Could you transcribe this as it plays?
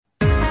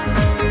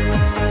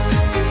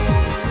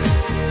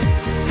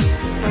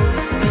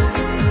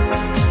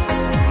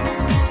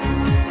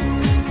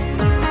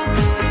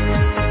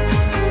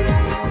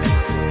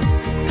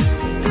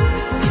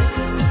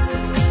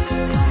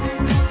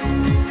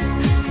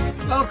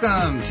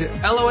Welcome to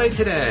LOA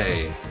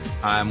Today.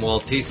 I'm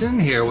Walt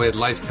Thiessen here with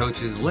life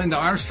coaches Linda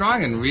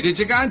Armstrong and Rita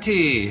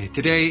Giganti.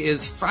 Today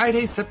is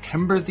Friday,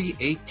 September the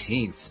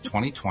 18th,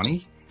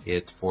 2020.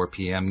 It's 4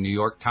 p.m. New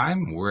York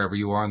time. Wherever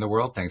you are in the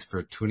world, thanks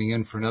for tuning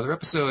in for another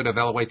episode of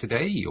LOA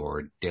Today,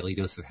 your daily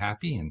dose of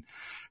happy. And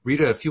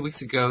Rita, a few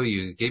weeks ago,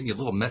 you gave me a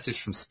little message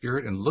from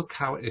Spirit, and look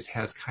how it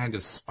has kind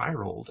of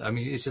spiraled. I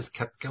mean, it just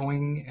kept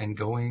going and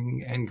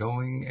going and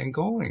going and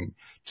going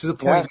to the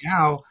point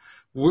now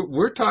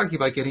we're talking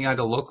about getting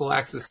onto local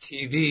access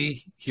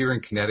TV here in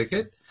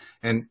Connecticut,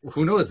 and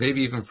who knows,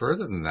 maybe even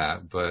further than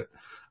that. But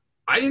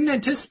I didn't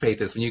anticipate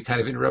this when you kind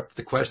of interrupted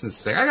the question and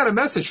say, I got a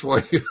message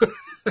for you.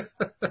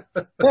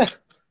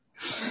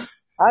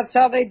 That's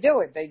how they do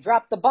it. They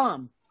drop the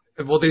bomb.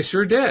 Well, they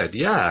sure did,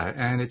 yeah,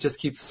 and it just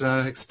keeps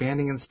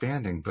expanding and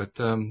expanding. But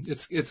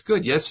it's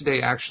good.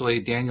 Yesterday, actually,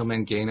 Daniel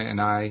Mangena and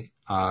I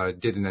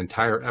did an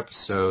entire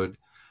episode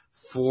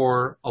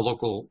for a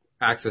local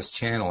access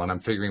channel, and I'm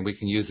figuring we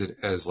can use it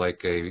as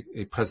like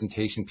a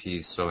presentation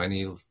piece. So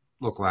any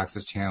local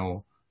access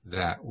channel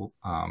that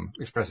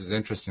expresses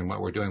interest in what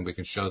we're doing, we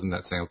can show them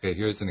that, saying, okay,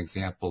 here's an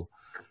example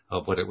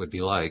of what it would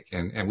be like.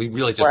 And we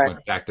really just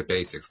went back to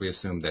basics. We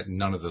assumed that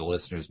none of the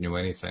listeners knew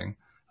anything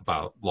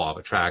about law of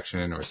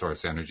attraction or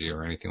source energy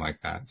or anything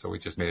like that. So we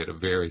just made it a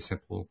very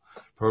simple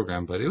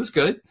program, but it was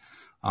good.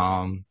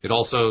 It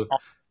also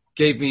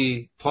gave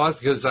me pause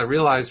because I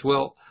realized,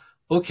 well,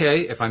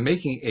 okay, if I'm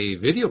making a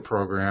video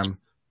program,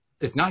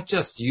 it's not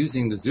just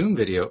using the Zoom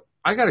video.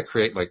 I got to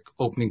create like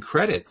opening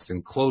credits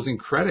and closing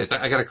credits.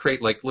 I got to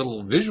create like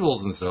little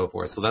visuals and so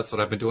forth. So that's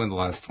what I've been doing the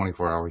last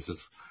 24 hours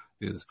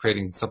is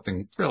creating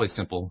something fairly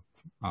simple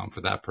for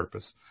that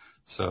purpose.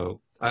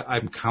 So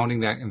I'm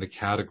counting that in the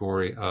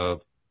category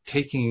of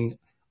taking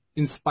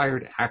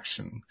inspired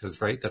action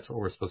because, right, that's what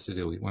we're supposed to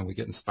do. When we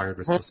get inspired,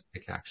 we're supposed to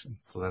take action.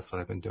 So that's what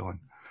I've been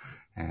doing.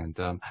 And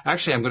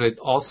actually, I'm going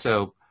to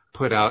also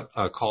put out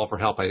a call for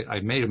help. I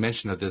made a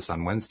mention of this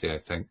on Wednesday, I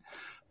think.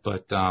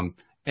 But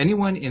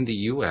anyone in the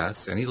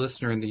U.S., any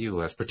listener in the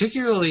U.S.,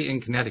 particularly in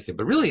Connecticut,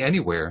 but really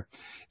anywhere,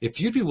 if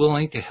you'd be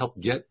willing to help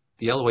get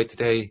the LOA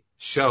Today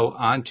show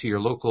onto your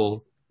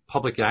local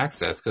public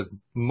access, because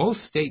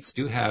most states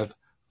do have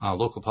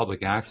local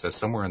public access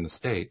somewhere in the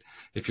state.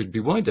 If you'd be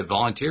willing to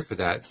volunteer for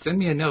that, send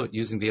me a note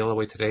using the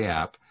LOA Today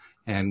app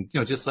and,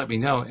 just let me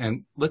know.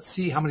 And let's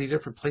see how many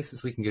different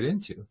places we can get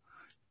into.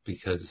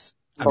 Because,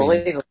 I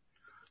mean,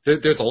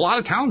 there's a lot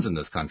of towns in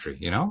this country,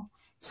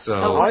 So,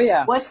 oh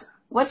yeah.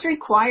 What's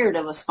required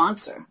of a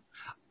sponsor?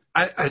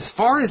 As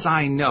far as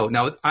I know,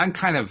 now I'm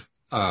kind of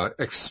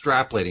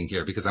extrapolating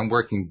here because I'm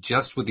working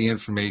just with the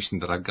information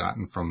that I've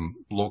gotten from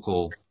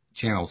local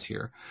channels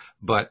here.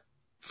 But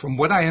from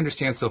what I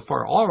understand so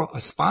far, all a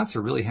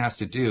sponsor really has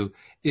to do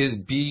is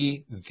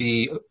be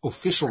the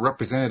official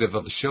representative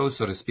of the show,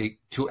 so to speak,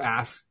 to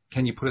ask,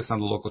 can you put us on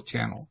the local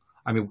channel?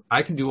 I mean,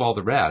 I can do all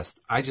the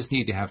rest. I just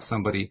need to have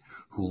somebody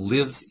who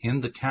lives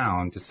in the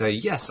town to say,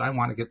 yes, I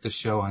want to get the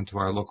show onto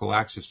our local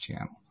access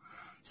channel.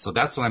 So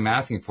that's what I'm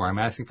asking for. I'm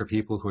asking for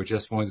people who are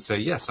just willing to say,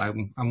 yes,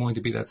 I'm willing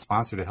to be that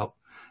sponsor to help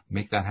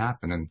make that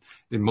happen. And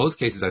in most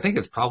cases, I think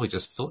it's probably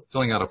just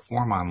filling out a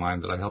form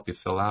online that I help you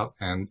fill out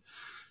and,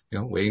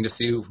 waiting to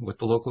see what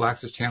the local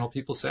access channel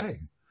people say.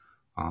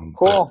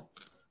 Cool.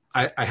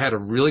 I had a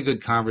really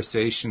good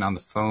conversation on the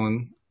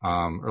phone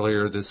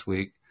earlier this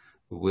week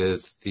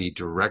with the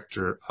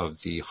director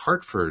of the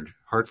Hartford,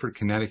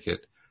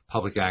 Connecticut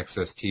public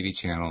access TV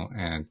channel.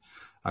 And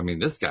I mean,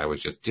 this guy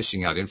was just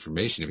dishing out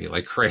information to me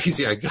like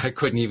crazy. I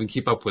couldn't even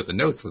keep up with the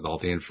notes with all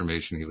the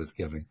information he was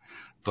giving,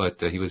 but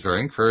he was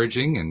very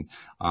encouraging. And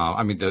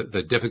I mean,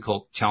 the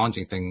difficult,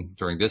 challenging thing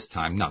during this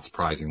time, not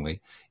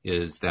surprisingly,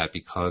 is that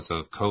because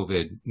of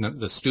COVID,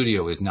 the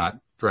studio is not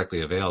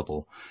directly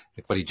available.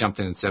 But he jumped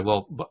in and said,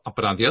 well,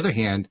 but on the other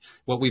hand,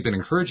 what we've been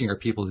encouraging our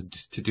people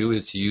to do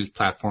is to use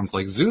platforms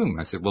like Zoom.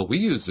 I said, well, we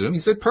use Zoom. He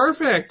said,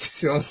 perfect.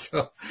 So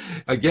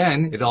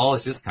again, it all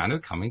is just kind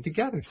of coming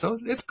together. So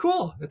it's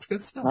cool. It's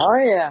good stuff. Oh,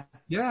 yeah.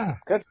 Yeah.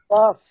 Good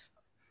stuff.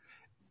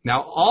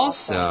 Now,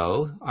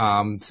 also,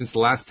 since the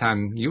last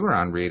time you were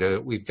on,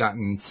 Rita, we've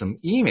gotten some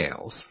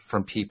emails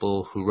from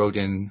people who wrote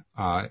in,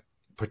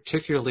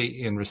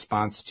 particularly in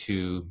response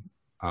to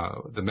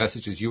the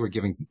messages you were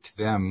giving to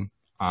them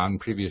on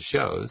previous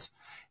shows.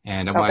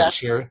 And I want to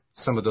share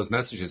some of those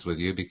messages with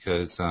you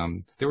because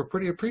they were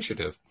pretty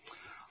appreciative.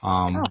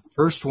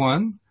 First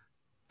one,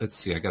 let's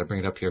see, I got to bring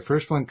it up here.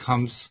 First one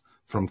comes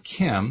from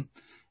Kim,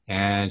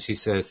 and she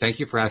says, thank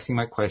you for asking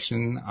my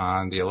question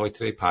on the LOA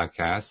Today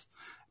podcast.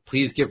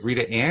 Please give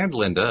Rita and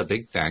Linda a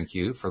big thank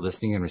you for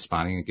listening and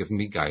responding and giving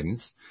me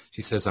guidance.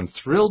 She says, I'm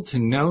thrilled to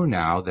know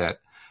now that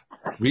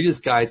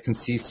Rita's guides can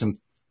see some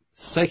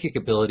psychic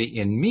ability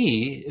in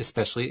me,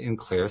 especially in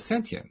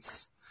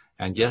clairsentience.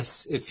 And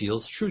yes, it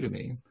feels true to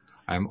me.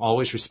 I'm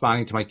always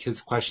responding to my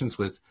kids' questions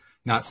with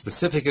not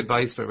specific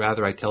advice, but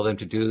rather I tell them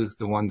to do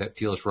the one that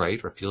feels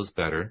right or feels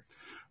better.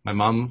 My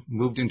mom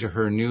moved into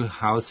her new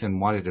house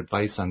and wanted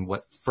advice on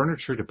what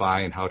furniture to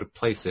buy and how to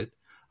place it.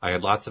 I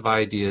had lots of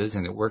ideas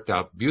and it worked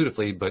out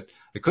beautifully, but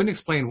I couldn't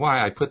explain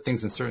why I put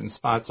things in certain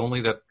spots,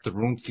 only that the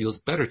room feels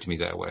better to me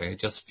that way. It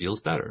just feels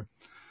better.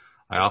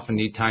 I often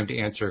need time to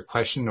answer a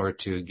question or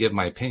to give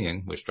my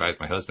opinion, which drives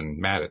my husband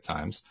mad at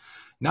times.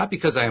 Not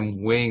because I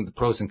am weighing the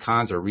pros and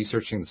cons or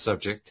researching the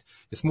subject.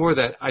 It's more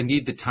that I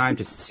need the time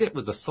to sit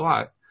with the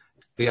thought.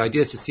 The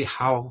idea is to see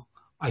how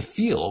I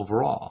feel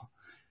overall.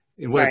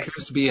 In what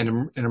appears to be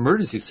an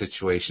emergency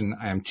situation,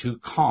 I am too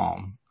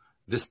calm.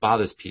 This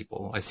bothers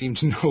people. I seem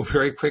to know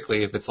very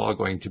quickly if it's all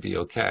going to be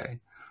okay.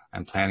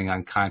 I'm planning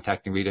on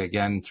contacting Rita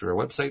again through her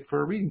website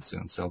for a reading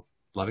soon. So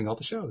loving all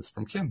the shows,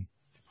 from Kim.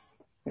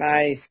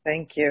 Nice.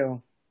 Thank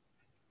you.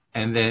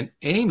 And then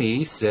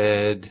Amy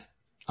said,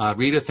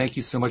 Rita, thank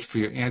you so much for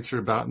your answer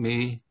about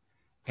me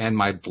and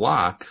my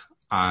block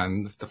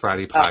on the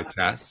Friday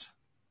podcast.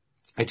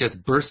 I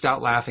just burst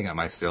out laughing at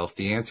myself.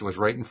 The answer was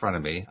right in front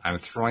of me. I'm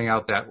throwing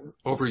out that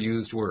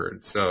overused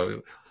word.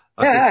 So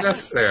a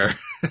success there.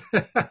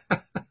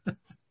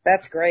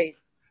 That's great.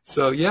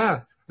 So,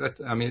 yeah,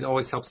 it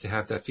always helps to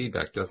have that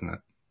feedback, doesn't it?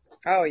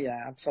 Oh,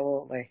 yeah,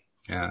 absolutely.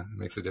 Yeah, it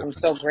makes a difference.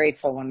 I'm so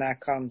grateful when that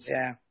comes,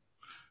 yeah.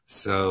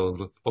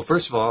 So, well,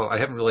 first of all, I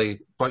haven't really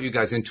brought you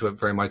guys into it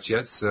very much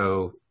yet.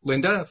 So,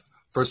 Linda,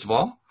 first of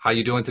all, how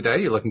you doing today?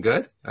 You looking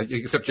good?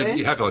 Except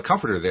you have a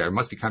comforter there. It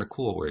must be kind of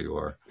cool where you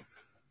are.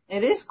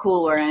 It is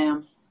cool where I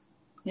am.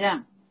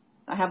 Yeah.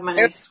 I have my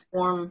nice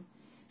warm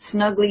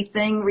snuggly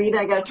thing. Rita,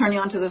 I got to turn you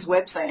onto this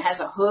website. It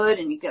has a hood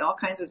and you get all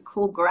kinds of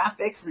cool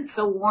graphics and it's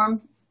so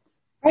warm.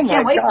 I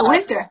can't wait for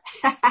winter.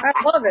 I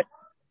love it.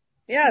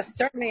 Yes,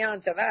 turn me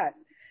on to that.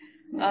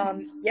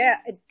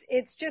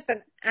 It's just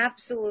an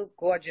absolute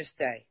gorgeous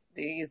day.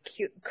 You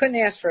couldn't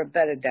ask for a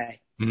better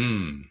day.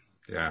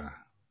 Yeah,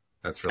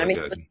 that's really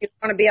good. You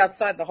want to be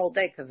outside the whole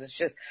day because it's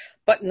just,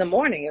 but in the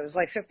morning it was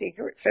like 50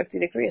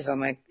 degrees.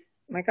 I'm like,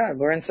 my God,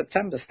 we're in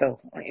September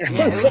still.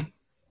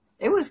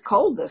 It was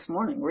cold this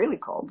morning, really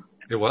cold.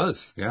 It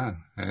was, yeah.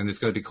 And it's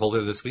going to be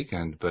colder this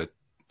weekend. But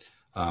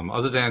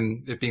other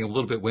than it being a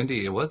little bit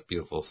windy, it was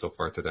beautiful so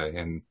far today.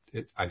 And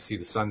I see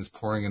the sun's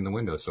pouring in the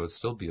window, so it's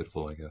still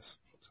beautiful, I guess.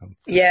 So,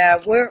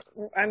 yeah, we're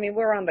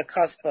on the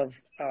cusp of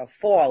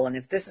fall. And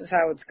if this is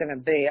how it's going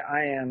to be,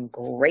 I am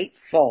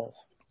grateful.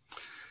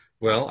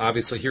 Well,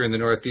 obviously here in the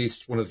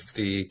Northeast, one of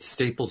the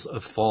staples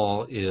of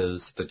fall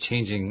is the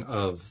changing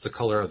of the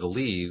color of the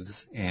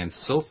leaves. And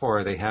so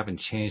far they haven't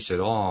changed at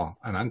all.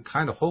 And I'm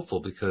kind of hopeful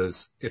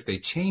because if they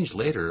change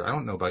later, I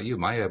don't know about you,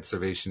 my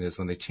observation is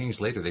when they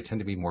change later, they tend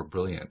to be more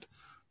brilliant.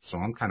 So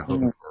I'm kind of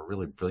hoping for a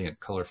really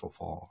brilliant, colorful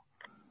fall.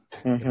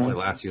 It only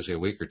lasts usually a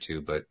week or two,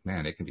 but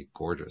man, it can be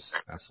gorgeous.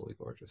 Absolutely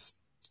gorgeous.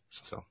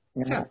 So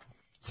yeah,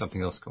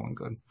 something else going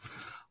good.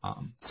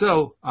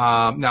 Now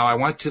I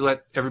want to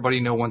let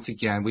everybody know once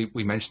again,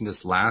 we mentioned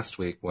this last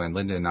week when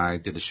Linda and I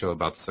did the show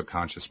about the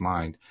subconscious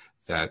mind,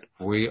 that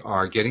we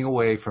are getting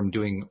away from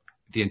doing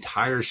the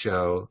entire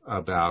show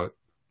about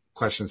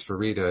questions for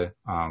Rita,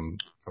 from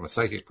a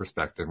psychic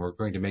perspective. We're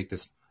going to make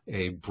this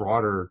a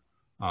broader,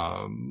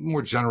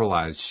 more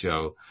generalized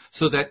show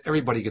so that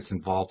everybody gets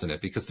involved in it,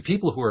 because the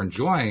people who are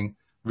enjoying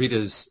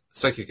Rita's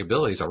psychic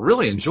abilities are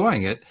really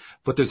enjoying it,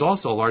 but there's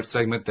also a large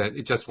segment that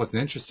it just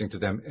wasn't interesting to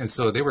them, and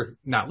so they were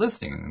not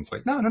listening. And it's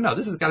like, no,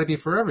 this has got to be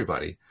for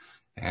everybody.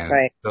 And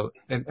so,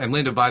 and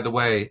Linda, by the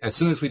way, as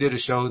soon as we did a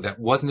show that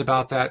wasn't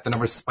about that, the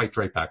numbers spiked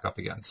right back up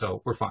again.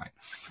 So we're fine.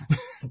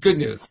 Good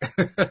news.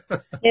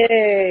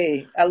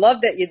 Yay! I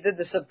love that you did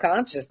the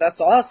subconscious.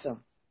 That's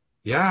awesome.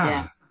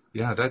 Yeah.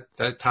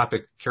 That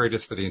topic carried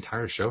us for the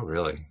entire show.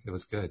 Really, it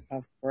was good.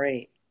 That's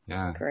great.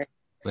 Yeah. Great.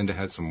 Linda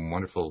had some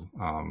wonderful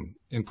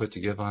input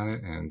to give on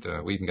it, and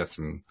we even got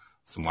some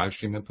live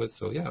stream input.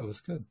 So, yeah, it was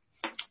good.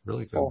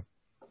 Really good. Cool.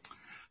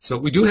 So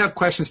we do have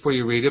questions for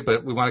you, Rita,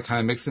 but we want to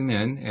kind of mix them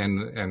in.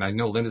 And I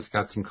know Linda's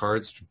got some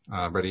cards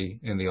ready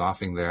in the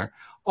offing there.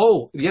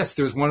 Oh, yes,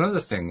 there's one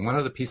other thing, one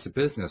other piece of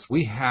business.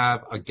 We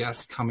have a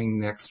guest coming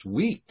next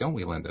week, don't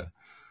we, Linda?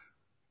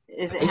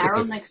 Is it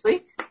Harold next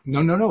week?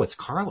 No, it's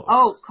Carlos.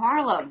 Oh,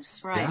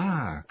 Carlos, right.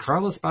 Yeah,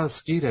 Carlos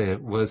Bautista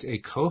was a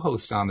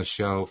co-host on the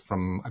show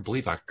from, I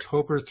believe,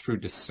 October through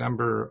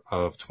December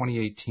of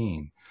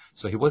 2018.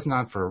 So he wasn't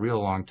on for a real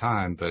long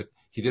time, but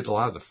he did a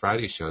lot of the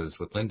Friday shows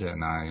with Linda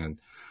and I.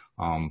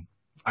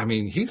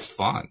 And he's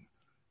fun.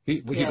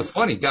 He's a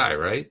funny guy,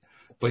 right?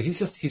 But he's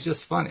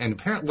just fun. And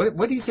apparently,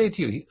 what did he say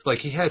to you?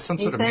 He has some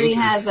sort of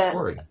major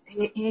story.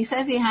 He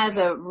says he has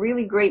a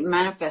really great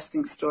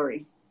manifesting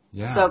story.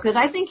 Yeah. So, because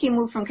I think he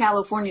moved from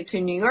California to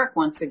New York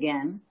once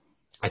again.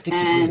 I think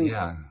he did,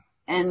 yeah.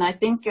 And I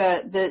think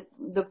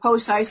the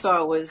post I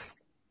saw was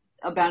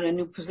about a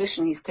new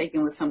position he's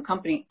taken with some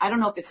company. I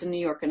don't know if it's in New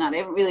York or not. I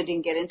really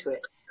didn't get into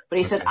it. But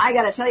he said, I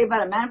got to tell you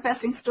about a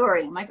manifesting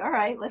story. I'm like, all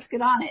right, let's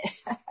get on it.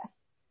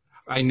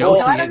 I know.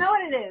 I don't know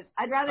what it is.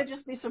 I'd rather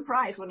just be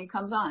surprised when he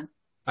comes on.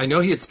 I know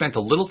he had spent a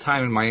little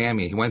time in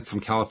Miami. He went from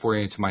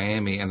California to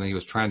Miami, and then he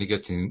was trying to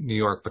get to New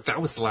York. But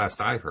that was the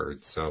last I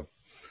heard. So,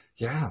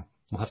 yeah.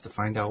 We'll have to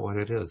find out what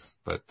it is.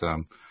 But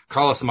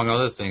Carlos, among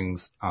other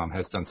things,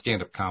 has done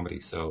stand-up comedy.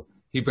 So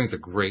He brings a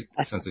great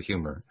sense of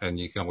humor, and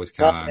you can always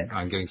count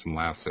on getting some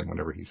laughs in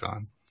whenever he's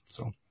on.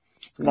 So,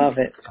 love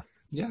it.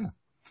 Yeah.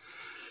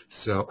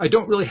 So I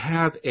don't really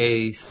have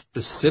a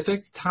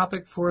specific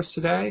topic for us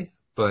today,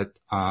 but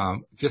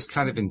just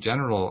kind of in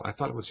general, I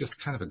thought it was just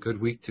kind of a good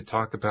week to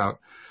talk about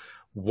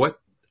what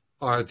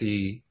are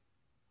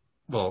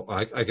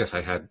I guess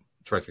I had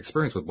direct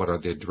experience with what are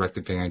the direct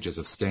advantages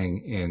of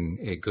staying in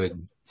a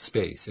good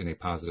space, in a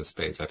positive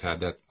space. I've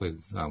had that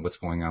with what's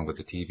going on with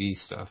the TV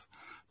stuff.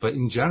 But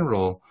in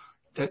general,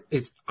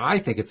 I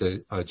think it's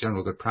a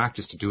general good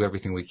practice to do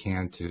everything we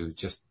can to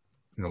just,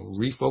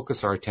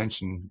 refocus our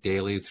attention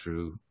daily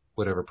through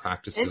whatever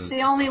practices. It's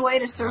the only way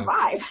to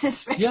survive,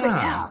 especially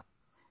now.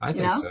 I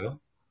think so.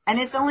 And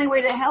it's the only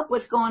way to help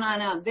what's going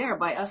on out there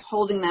by us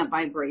holding that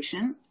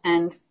vibration.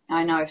 And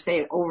I know I say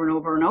it over and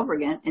over and over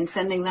again, and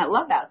sending that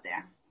love out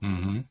there.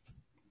 Mm-hmm.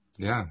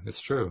 Yeah, it's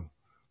true.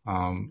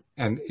 And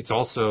it's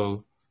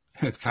also,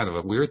 it's kind of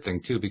a weird thing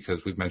too,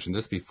 because we've mentioned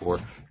this before.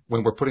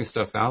 When we're putting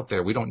stuff out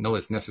there, we don't know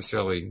it's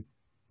necessarily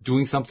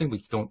doing something.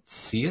 We don't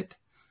see it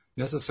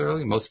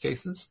necessarily in most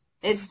cases.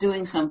 It's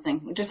doing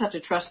something. We just have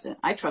to trust it.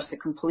 I trust it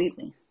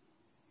completely.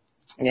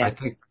 Yeah.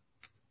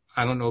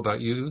 I don't know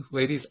about you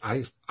ladies.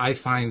 I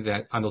find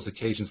that on those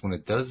occasions when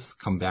it does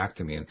come back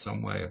to me in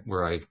some way,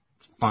 where I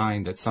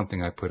find that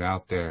something I put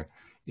out there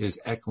is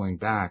echoing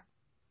back,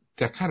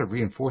 that kind of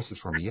reinforces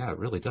for me, it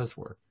really does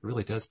work. It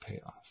really does pay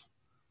off.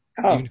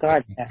 Oh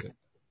God, yeah.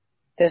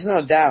 There's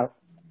no doubt.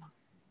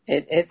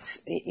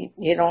 It's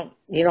you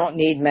don't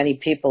need many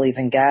people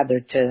even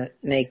gathered to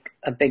make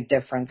a big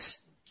difference.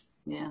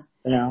 Yeah.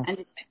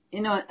 And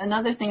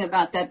another thing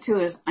about that too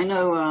is I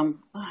know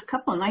a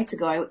couple of nights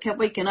ago I kept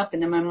waking up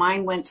and then my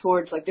mind went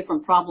towards like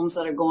different problems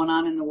that are going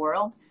on in the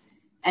world,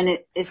 and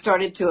it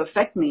started to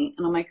affect me,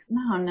 and I'm like,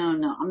 no,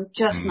 I'm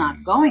just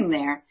not going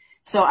there.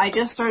 So I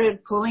just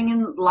started pulling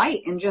in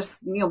light and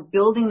just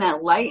building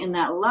that light and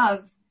that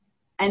love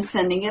and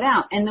sending it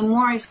out. And the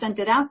more I sent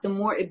it out, the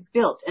more it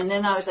built. And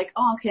then I was like,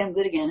 oh, okay, I'm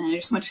good again, and I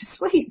just went to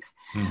sleep.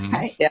 Mm-hmm.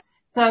 Right? Yeah.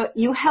 So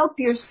you help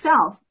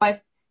yourself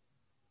by,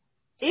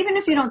 even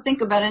if you don't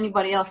think about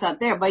anybody else out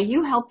there, by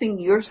you helping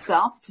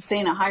yourself to stay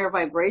in a higher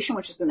vibration,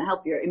 which is going to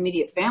help your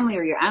immediate family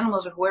or your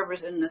animals or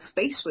whoever's in the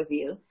space with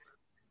you,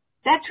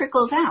 that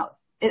trickles out.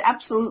 It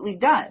absolutely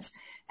does.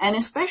 And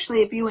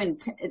especially if you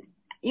don't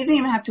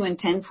even have to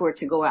intend for it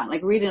to go out.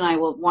 Like Rita and I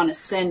will want to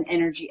send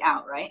energy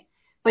out, right?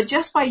 But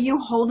just by you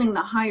holding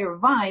the higher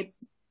vibe,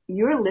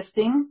 you're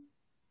lifting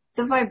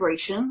the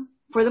vibration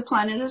for the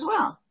planet as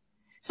well.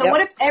 So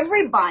What if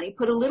everybody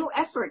put a little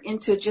effort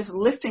into just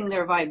lifting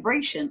their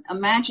vibration?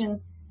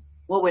 Imagine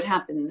what would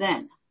happen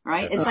then,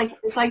 right?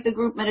 It's like the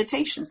group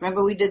meditations.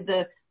 Remember we did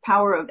the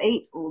Power of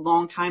 8 a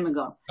long time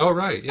ago. Oh,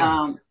 right.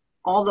 Yeah.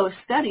 All those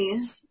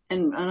studies,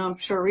 and I'm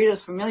sure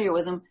Rita's familiar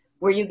with them,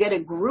 where you get a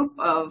group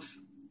of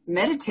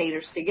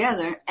meditators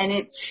together and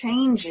it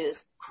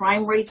changes.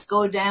 Crime rates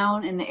go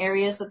down in the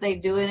areas that they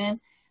do it in.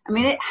 I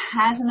mean, it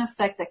has an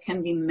effect that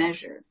can be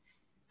measured.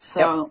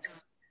 So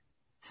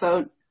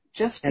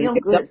just feel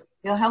good.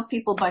 You'll help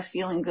people by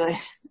feeling good.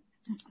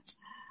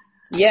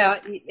 Yeah.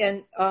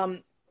 And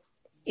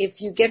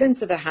if you get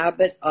into the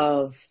habit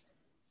of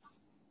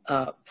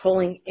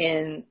pulling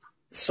in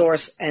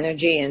source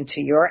energy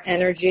into your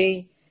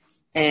energy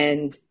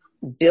and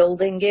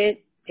building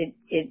it,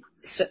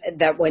 so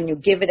that when you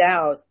give it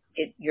out,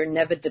 you're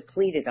never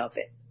depleted of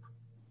it,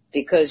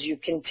 because you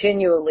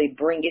continually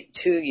bring it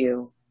to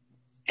you.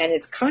 And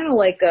it's kind of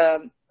like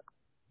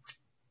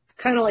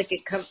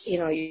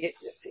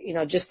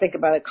just think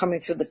about it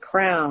coming through the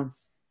crown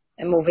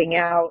and moving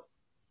out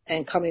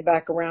and coming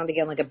back around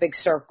again like a big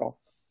circle,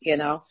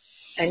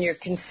 and you're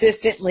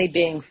consistently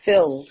being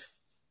filled.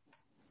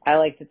 I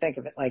like to think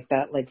of it like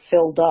that, like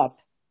filled up,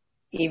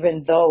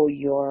 even though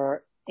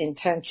your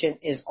intention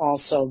is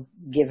also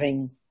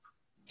giving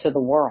to the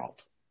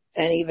world.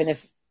 And even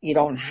if you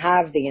don't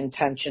have the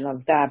intention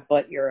of that,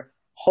 but you're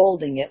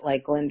holding it,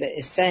 like Linda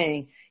is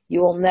saying,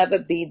 you will never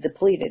be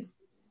depleted.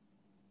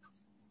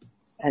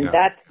 And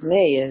that to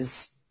me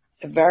is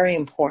very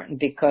important,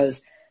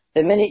 because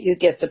the minute you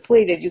get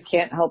depleted, you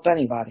can't help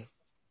anybody.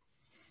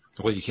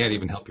 Well, you can't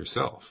even help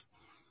yourself.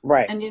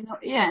 Right. And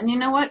you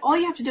know what? All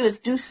you have to do is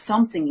do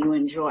something you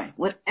enjoy,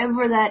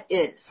 whatever that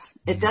is.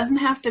 It doesn't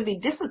have to be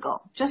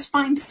difficult. Just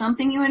find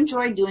something you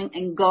enjoy doing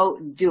and go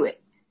do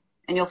it.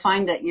 And you'll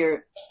find that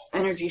your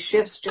energy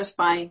shifts just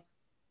by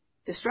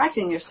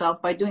distracting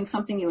yourself by doing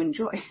something you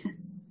enjoy.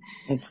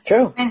 It's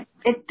true. And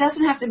it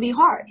doesn't have to be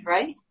hard,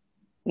 right?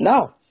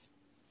 No.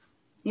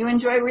 You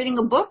enjoy reading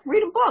a book?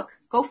 Read a book.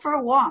 Go for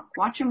a walk.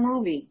 Watch a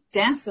movie.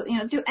 Dance.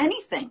 Do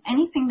anything.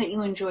 Anything that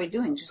you enjoy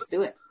doing, just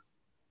do it.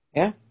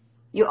 Yeah.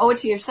 You owe it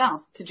to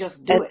yourself to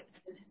just do it.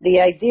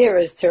 The idea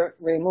is to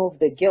remove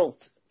the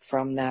guilt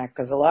from that,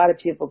 because a lot of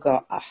people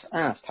go, I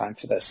don't have time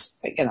for this.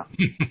 I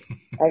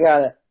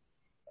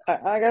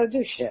gotta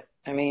do shit.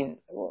 I mean,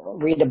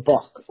 read a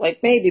book.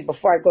 Like maybe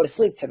before I go to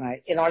sleep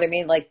tonight. You know what I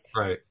mean? Like,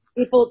 right.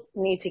 People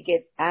need to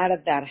get out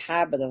of that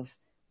habit of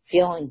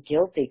feeling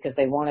guilty because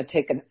they want to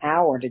take an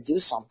hour to do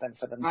something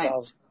for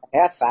themselves. Right.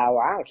 half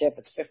hour. I don't care if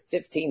it's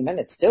 15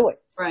 minutes. Do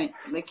it. Right.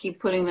 They keep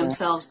putting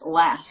themselves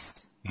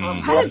last.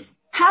 Mm. Well,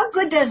 how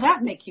good does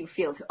that make you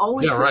feel? To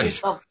always put right.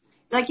 yourself,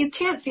 like you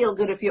can't feel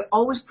good if you're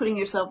always putting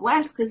yourself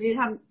last because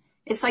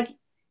it's like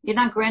you're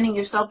not granting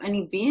yourself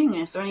any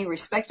beingness or any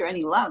respect or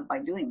any love by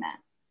doing that.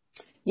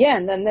 Yeah,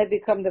 and then they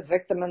become the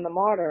victim and the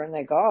martyr, and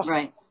they go, oh,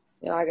 right.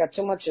 I got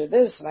too much of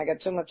this and I got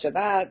too much of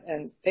that,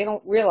 and they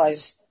don't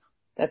realize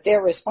that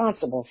they're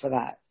responsible for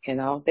that.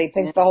 They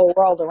think the whole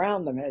world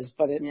around them is,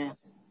 but it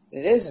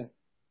isn't.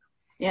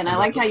 Yeah, and I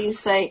like how you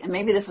say, and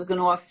maybe this is going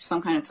to off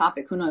some kind of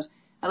topic, who knows?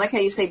 I like how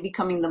you say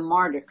becoming the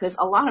martyr, because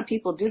a lot of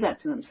people do that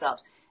to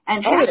themselves.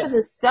 And half of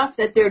the stuff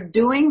that they're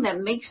doing that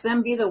makes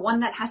them be the one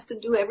that has to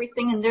do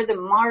everything, and they're the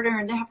martyr,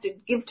 and they have to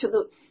give to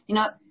the,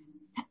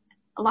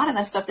 a lot of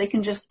that stuff they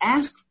can just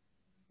ask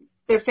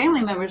their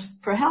family members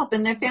for help,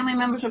 and their family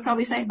members will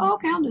probably say, oh,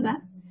 okay, I'll do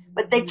that.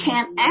 But they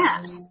can't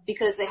ask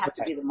because they have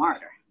to be the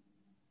martyr.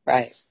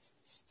 Right.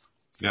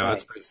 Yeah,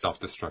 that's pretty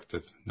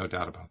self-destructive. No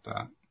doubt about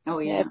that. Oh,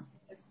 yeah.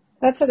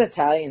 That's an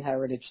Italian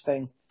heritage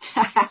thing.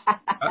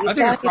 I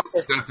think across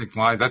ethnic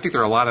lines, I think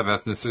there are a lot of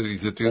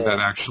ethnicities that do that,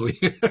 actually.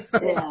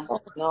 Yeah.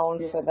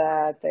 Known for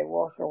that. They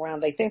walk around.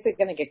 They think they're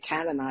going to get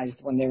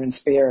canonized when they're in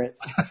spirit.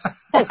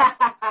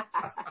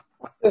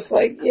 Just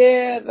like,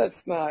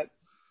 that's not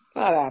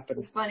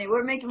happening. It's funny.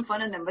 We're making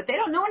fun of them, but they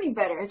don't know any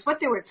better. It's what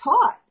they were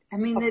taught. I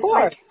mean,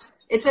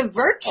 it's a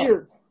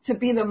virtue to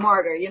be the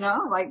martyr,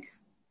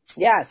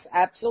 Yes,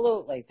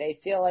 absolutely. They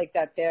feel like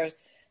that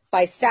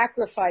by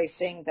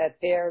sacrificing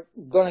that they're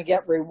going to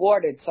get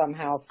rewarded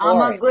somehow for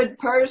I'm a good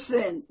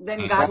person.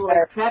 Then God will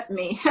accept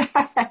me.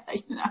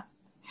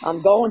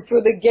 I'm going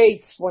through the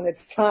gates when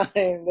it's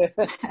time.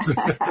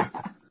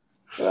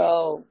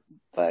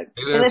 But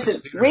hey,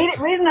 listen, Reed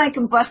and I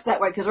can bust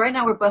that way because right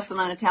now we're busting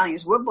on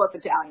Italians. We're both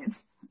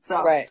Italians.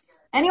 So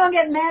anyone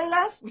getting mad at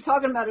us? We're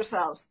talking about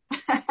ourselves.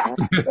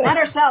 Not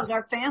ourselves,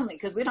 our family,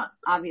 because we don't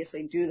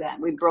obviously do that.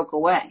 We broke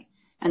away.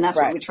 And that's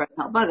what we try to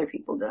help other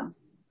people do.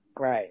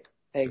 Right.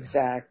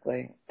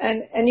 Exactly.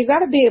 And you got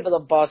to be able to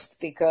bust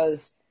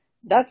because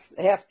that's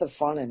half the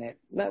fun in it.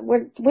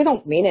 We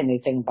don't mean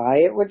anything by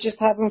it. We're just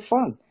having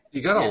fun.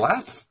 You got to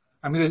laugh.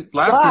 I mean,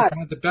 laughter is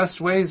one of the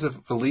best ways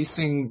of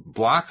releasing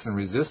blocks and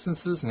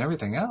resistances and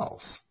everything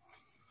else.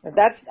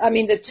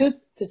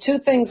 The two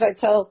things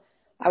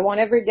I want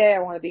every day. I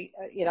want to be,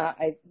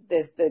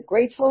 there's the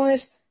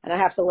gratefulness and I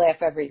have to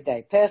laugh every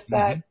day. Past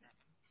that,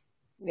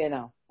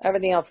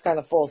 everything else kind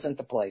of falls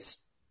into place.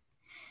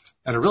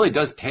 And it really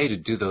does pay to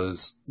do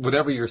those,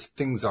 whatever your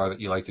things are that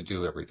you like to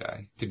do every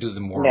day, to do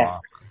them more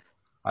often.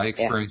 I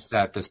experienced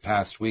that this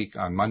past week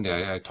on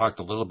Monday. I talked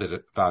a little bit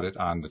about it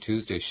on the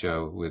Tuesday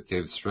show with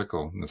David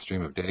Strickle in the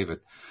Stream of David,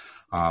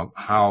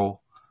 how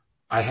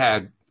I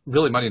had,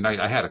 really Monday night,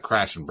 I had a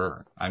crash and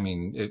burn. I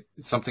mean,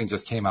 something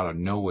just came out of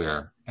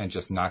nowhere and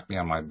just knocked me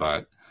on my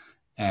butt.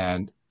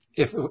 And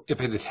if it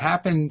had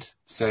happened,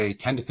 say,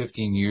 10 to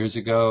 15 years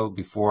ago,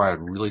 before I had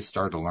really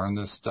started to learn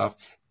this stuff,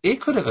 it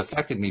could have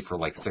affected me for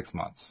like 6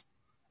 months.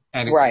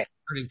 And it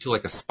turned into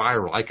like a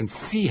spiral. I can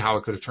see how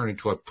it could have turned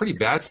into a pretty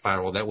bad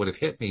spiral that would have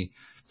hit me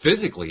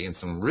physically in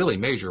some really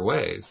major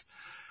ways.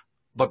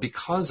 But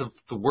because of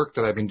the work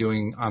that I've been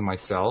doing on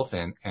myself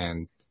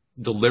and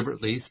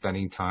deliberately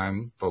spending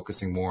time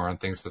focusing more on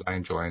things that I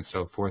enjoy and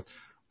so forth,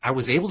 I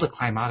was able to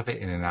climb out of it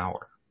in an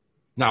hour.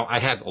 Now, I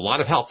had a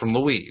lot of help from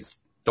Louise.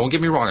 Don't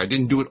get me wrong. I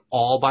didn't do it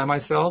all by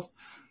myself.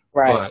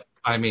 Right. But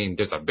I mean,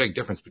 there's a big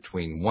difference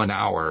between 1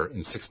 hour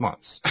and 6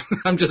 months.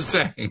 I'm just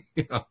saying,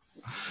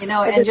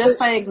 and just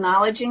by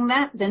acknowledging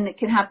that, then it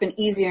can happen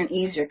easier and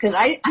easier. Because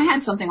I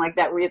had something like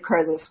that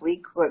reoccur this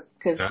week.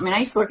 Because I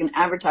used to work in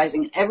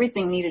advertising, and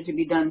everything needed to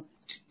be done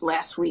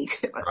last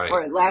week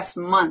or last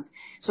month.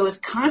 So it was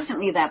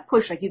constantly that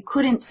push, like you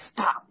couldn't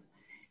stop.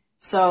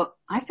 So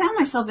I found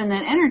myself in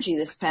that energy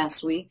this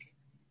past week,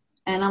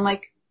 and I'm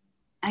like,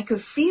 I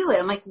could feel it.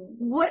 I'm like,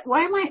 what?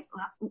 Why am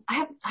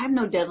I have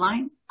no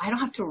deadline. I don't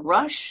have to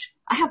rush.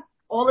 I have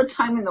all the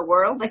time in the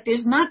world. Like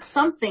there's not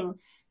something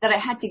that I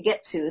had to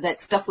get to that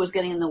stuff was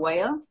getting in the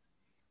way of,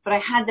 but I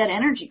had that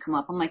energy come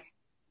up. I'm like,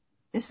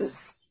 this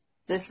is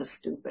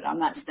stupid. I'm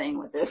not staying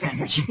with this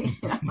energy.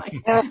 I'm like,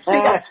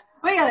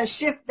 we gotta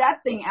shift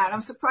that thing out.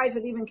 I'm surprised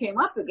it even came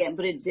up again,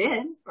 but it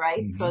did,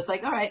 right? Mm-hmm. So it's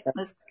like, all right,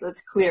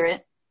 let's clear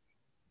it.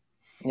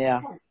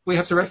 Yeah. We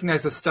have to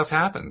recognize that stuff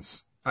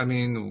happens. I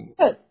mean,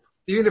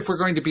 even if we're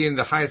going to be in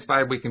the highest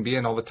vibe we can be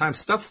in all the time,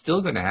 stuff's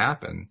still going to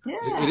happen.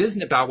 Yeah. It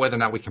isn't about whether or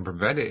not we can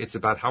prevent it. It's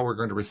about how we're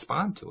going to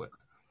respond to it.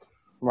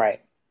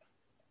 Right.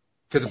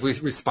 Because if we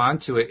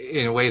respond to it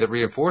in a way that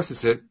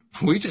reinforces it,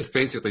 we just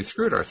basically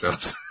screwed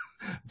ourselves.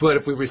 But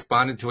if we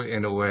responded to it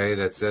in a way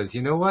that says,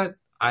 you know what,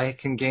 I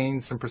can gain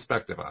some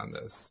perspective on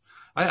this.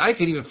 I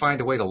could even find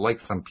a way to like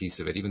some piece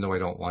of it, even though I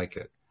don't like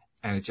it.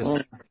 And it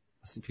just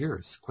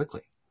disappears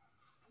quickly.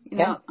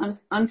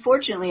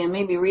 Unfortunately, and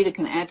maybe Rita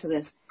can add to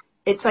this,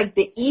 it's like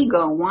the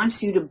ego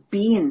wants you to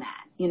be in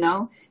that,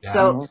 Yeah.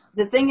 So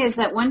the thing is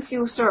that once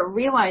you start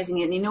realizing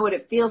it and you know what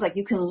it feels like,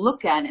 you can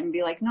look at it and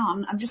be like, no,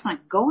 I'm just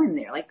not going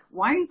there. Like,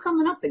 why are you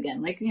coming up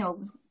again? Like,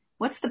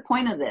 what's the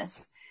point of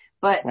this?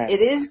 But Right. it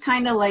is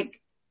kind of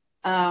like,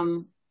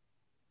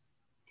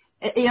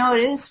 it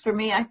is for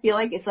me. I feel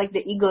like it's like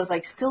the ego is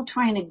like still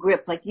trying to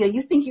grip. Like, yeah,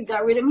 you think you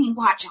got rid of me?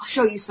 Watch, I'll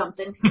show you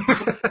something.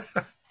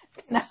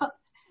 No,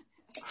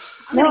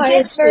 I'm No, gonna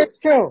get it's you. very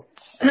true.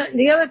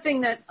 The other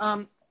thing that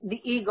the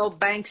ego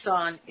banks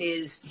on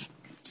is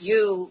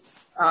you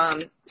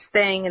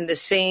staying in the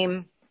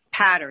same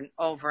pattern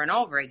over and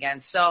over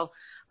again. So,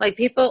 like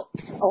people,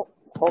 oh,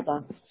 hold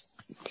on,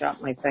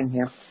 drop my thing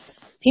here.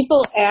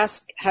 People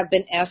have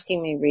been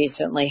asking me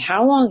recently,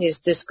 how long is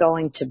this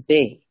going to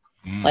be?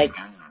 Like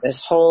this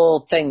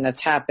whole thing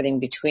that's happening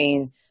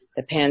between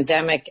the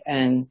pandemic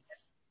and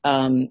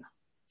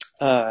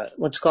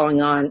what's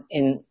going on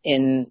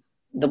in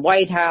the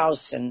White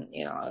House and,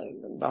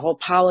 the whole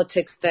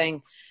politics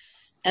thing.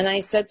 And I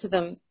said to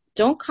them,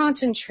 don't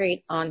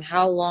concentrate on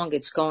how long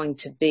it's going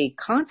to be.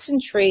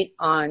 Concentrate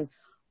on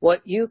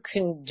what you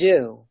can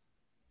do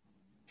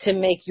to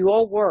make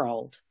your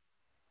world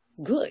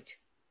good.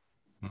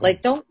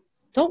 Like, don't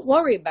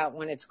worry about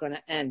when it's going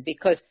to end,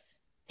 because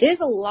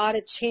there's a lot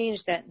of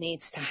change that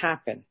needs to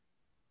happen.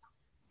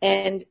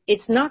 And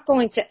it's not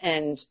going to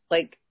end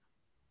like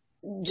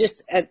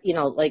just at,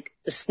 like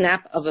the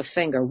snap of a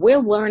finger. We're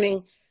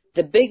learning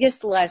the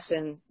biggest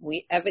lesson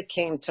we ever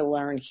came to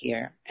learn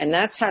here. And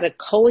that's how to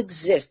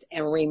coexist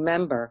and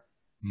remember,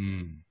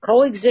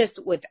 coexist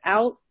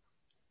without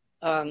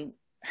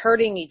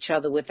hurting each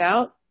other,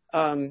 without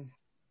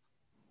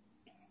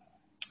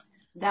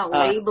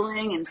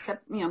labeling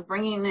and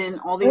bringing in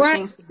all these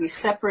things to be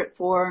separate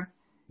for.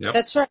 Yep.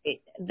 That's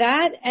right.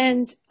 That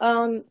and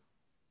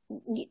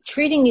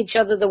treating each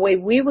other the way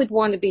we would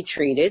want to be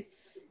treated,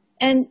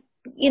 and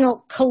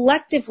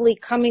collectively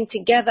coming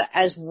together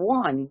as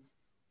one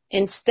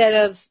instead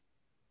of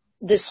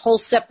this whole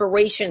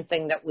separation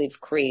thing that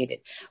we've created.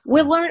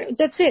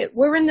 That's it.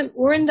 We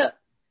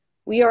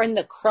are in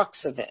the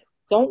crux of it.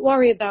 Don't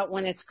worry about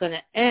when it's going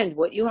to end.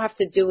 What you have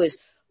to do is,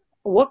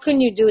 what can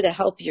you do to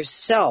help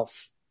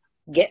yourself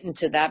get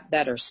into that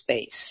better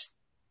space?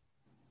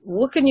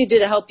 What can you do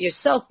to help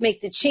yourself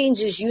make the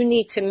changes you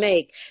need to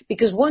make?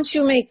 Because once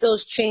you make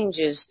those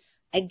changes,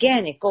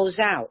 again, it goes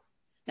out.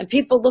 And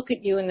people look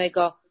at you and they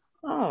go,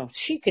 oh,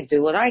 she could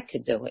do it, I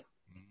could do it.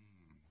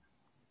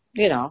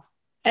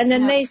 And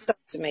then they start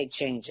to make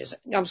changes.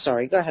 I'm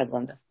sorry, go ahead,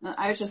 Linda.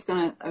 I was just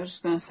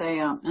gonna say,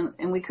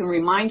 and we can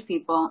remind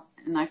people,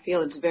 and I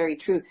feel it's very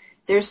true,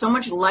 there's so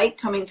much light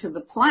coming to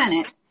the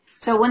planet.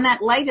 So when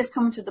that light is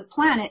coming to the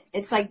planet,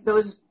 it's like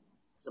those,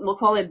 we'll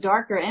call it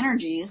darker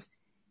energies,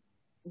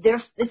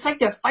 it's like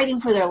they're fighting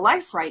for their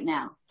life right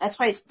now. That's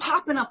why it's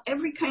popping up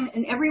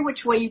in every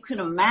which way you can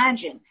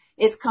imagine.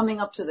 It's coming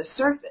up to the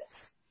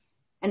surface.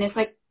 And it's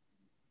like,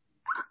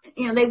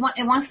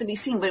 it wants to be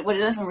seen, but what it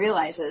doesn't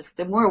realize is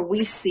the more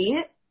we see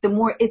it, the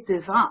more it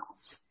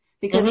dissolves.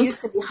 Because it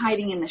used to be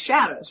hiding in the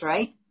shadows,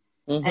 right?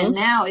 And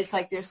now it's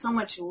like there's so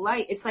much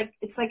light. It's like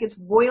it's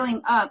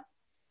boiling up.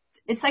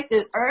 It's like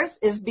the earth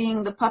is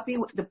being the puppy,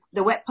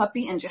 the wet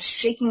puppy, and just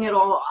shaking it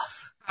all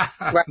off.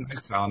 That's a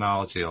nice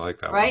analogy. I like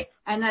that. Right?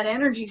 One. And that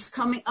energy's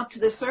coming up to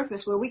the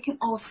surface where we can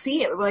all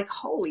see it. We're like,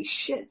 holy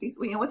shit,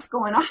 what's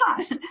going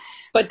on?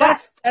 But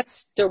that's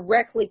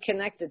directly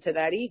connected to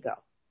that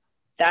ego.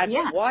 That's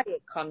why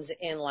it comes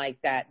in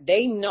like that.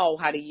 They know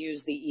how to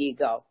use the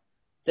ego,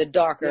 the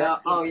darker,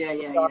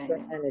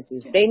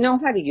 energies. Yeah. They know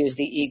how to use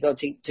the ego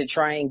to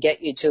try and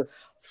get you to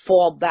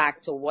fall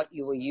back to what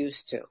you were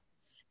used to.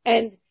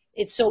 And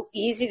it's so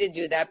easy to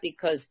do that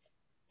because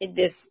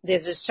there's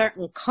a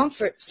certain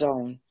comfort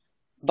zone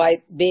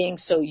by being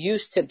so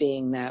used to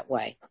being that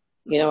way.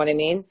 You know what I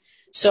mean?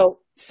 So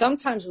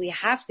sometimes we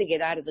have to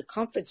get out of the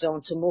comfort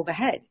zone to move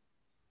ahead.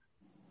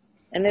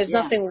 And there's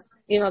nothing,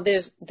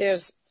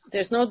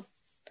 there's no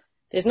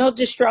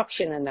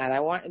destruction in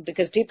that.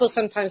 Because people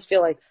sometimes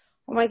feel like,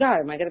 oh my God,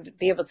 am I going to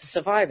be able to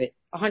survive it?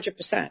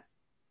 100%.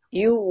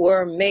 You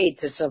were made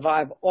to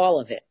survive all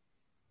of it.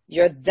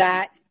 You're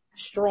that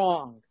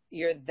strong.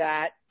 You're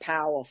that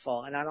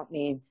powerful. And I don't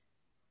mean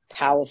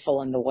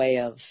powerful in the way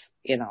of,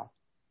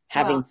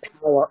 having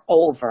power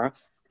over.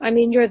 I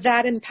mean, you're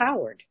that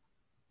empowered.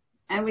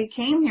 And we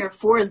came here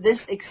for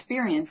this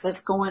experience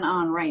that's going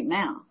on right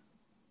now.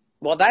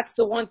 Well, that's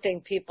the one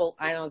thing people,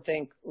 I don't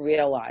think,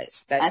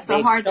 realize. That's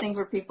a hard thing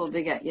for people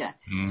to get,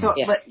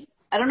 But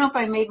I don't know if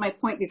I made my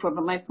point before,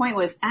 but my point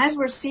was, as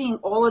we're seeing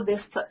all of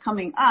this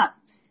coming up,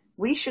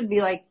 we should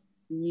be like,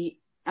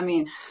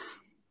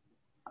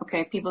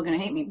 okay, people are going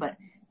to hate me, but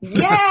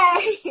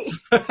yay!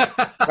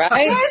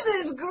 Right? This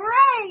is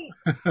great!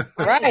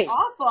 Right. It's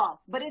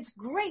awful, but it's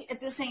great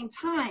at the same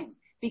time.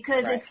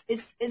 Because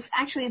it's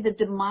actually the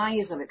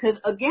demise of it.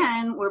 Because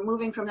again, we're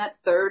moving from that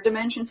third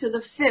dimension to the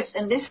fifth,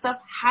 and this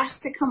stuff has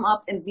to come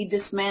up and be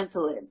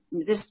dismantled,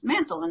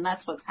 and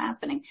that's what's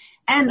happening.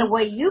 And the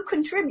way you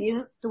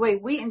contribute, the way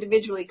we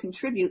individually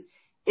contribute,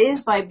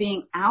 is by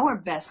being our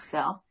best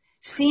self,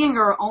 seeing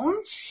our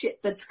own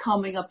shit that's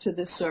coming up to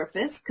the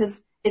surface,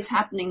 because it's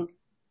happening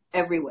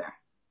everywhere.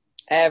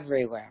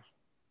 Everywhere.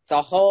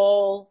 The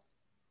whole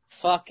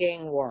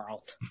fucking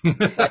world.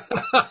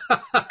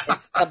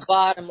 It's the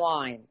bottom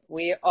line.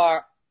 We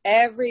are,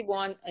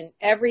 everyone in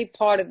every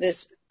part of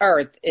this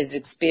earth is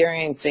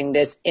experiencing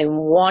this in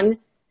one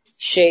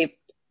shape,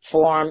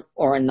 form,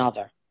 or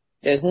another.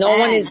 There's no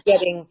one is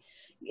getting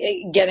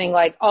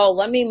like, oh,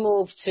 let me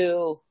move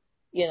to,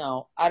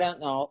 I don't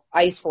know,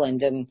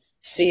 Iceland and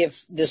see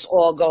if this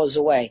all goes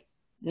away.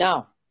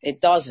 No,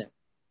 it doesn't.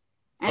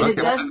 And it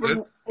does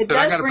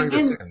bring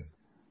in.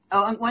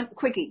 Oh, and one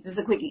quickie. This is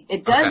a quickie.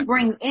 It does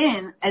bring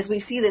in, as we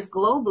see this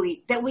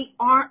globally, that we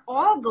are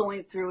all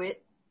going through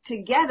it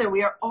together.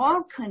 We are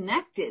all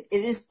connected.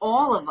 It is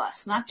all of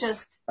us, not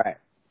just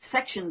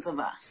sections of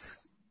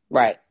us.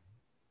 Right.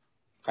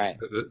 Right.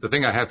 The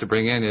thing I have to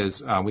bring in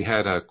is we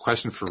had a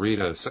question for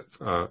Rita,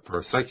 for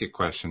a psychic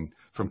question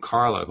from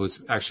Carla,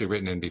 who's actually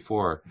written in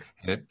before,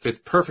 and it fits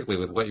perfectly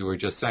with what you were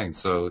just saying.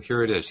 So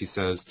here it is. She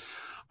says,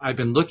 I've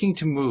been looking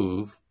to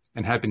move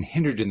and have been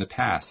hindered in the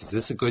past. Is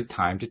this a good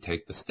time to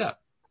take the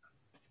step?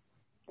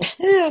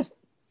 You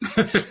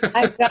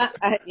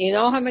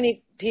know how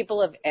many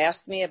people have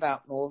asked me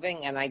about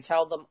moving, and I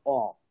tell them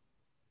all.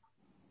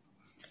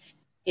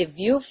 If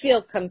you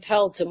feel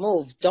compelled to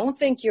move, don't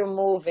think you're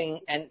moving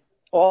and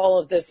all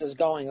of this is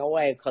going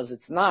away, because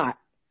it's not.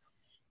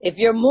 If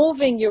you're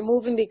moving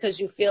because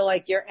you feel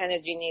like your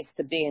energy needs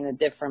to be in a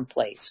different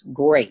place.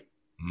 Great.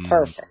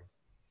 Perfect.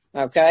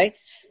 Okay?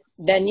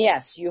 Then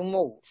yes, you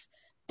move.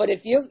 But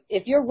if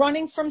you're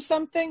running from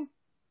something,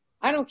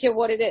 I don't care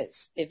what it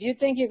is. If you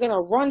think you're going to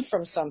run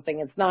from something,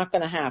 it's not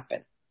going to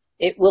happen.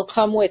 It will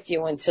come with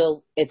you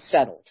until it's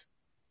settled.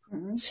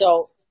 Mm-hmm.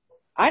 So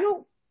I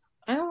don't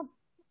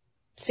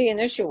see an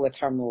issue with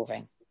her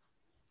moving.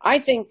 I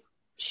think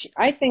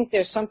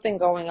there's something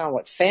going on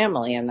with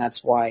family, and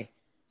that's why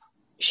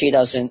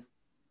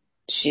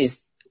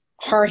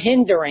her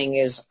hindering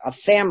is a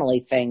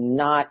family thing,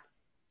 not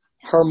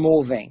her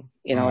moving.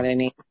 You know what I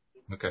mean?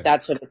 Okay.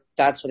 That's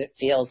what it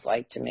feels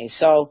like to me.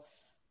 So,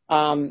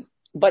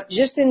 but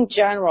just in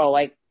general,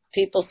 like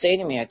people say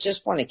to me, I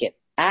just want to get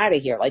out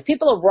of here. Like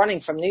people are running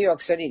from New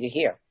York City to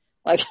here.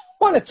 Like I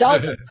want to tell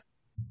them,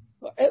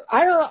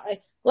 I don't know,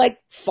 like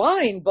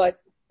fine,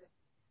 but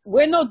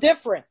we're no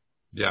different.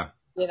 Yeah.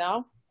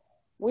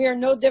 We are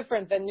no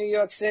different than New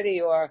York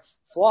City or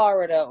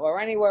Florida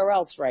or anywhere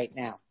else right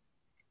now.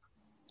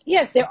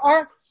 Yes, there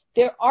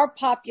are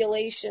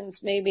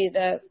populations maybe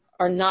that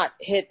are not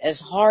hit as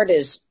hard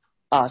as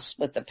us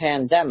with the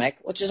pandemic,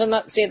 which is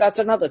that's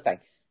another thing.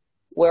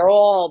 We're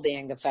all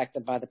being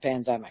affected by the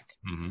pandemic,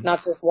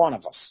 not just one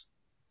of us,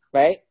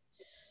 right?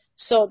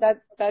 So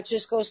that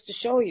just goes to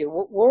show you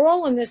we're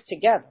all in this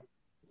together.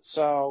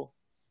 So,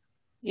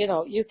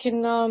 you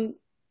can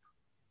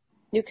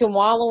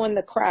wallow in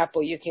the crap,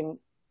 or you can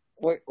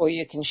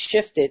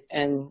shift it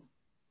and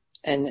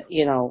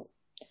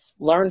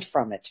learn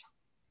from it.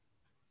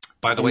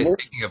 By the way,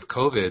 speaking of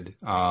COVID,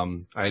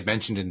 I had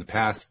mentioned in the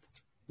past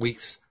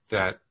weeks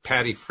that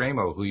Patty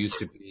Framo, who used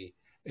to be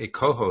a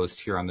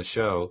co-host here on the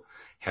show,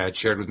 had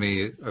shared with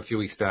me a few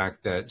weeks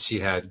back that she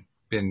had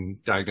been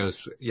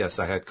diagnosed. Yes,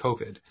 I had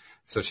COVID.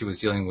 So she was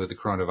dealing with the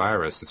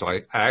coronavirus. And so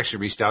I actually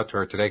reached out to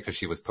her today because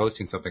she was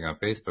posting something on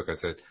Facebook. I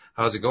said,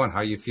 how's it going? How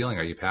are you feeling?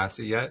 Are you past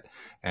it yet?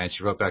 And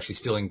she wrote back, she's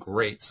feeling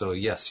great. So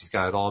yes, she's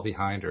got it all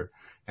behind her.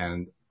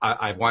 And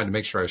I wanted to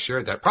make sure I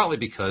shared that, partly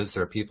because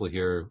there are people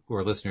here who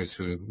are listeners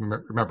who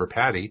remember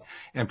Patty,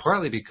 and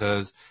partly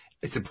because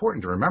it's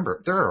important to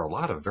remember there are a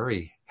lot of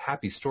very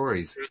happy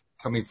stories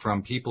coming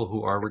from people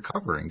who are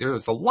recovering.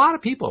 There's a lot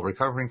of people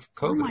recovering from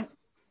COVID.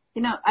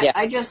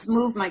 I just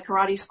moved my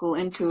karate school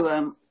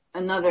into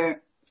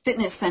another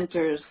fitness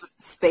center's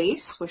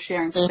space. We're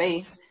sharing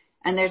space.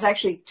 And there's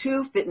actually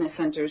 2 fitness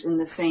centers in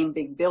the same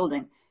big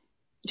building.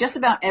 Just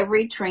about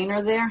every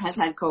trainer there has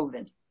had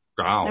COVID.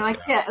 Wow. They're like,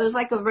 yeah, it was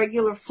like a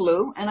regular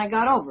flu, and I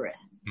got over it.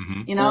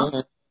 Mm-hmm.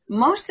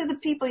 Most of the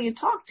people you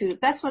talk to,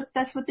 that's what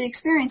the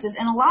experience is.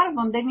 And a lot of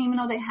them, they didn't even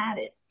know they had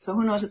it. So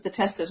who knows if the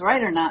test is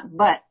right or not.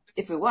 But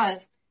if it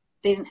was,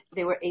 they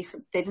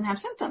didn't have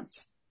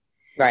symptoms.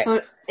 Right.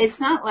 So it's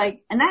not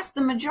like, and that's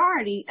the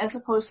majority as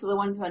opposed to the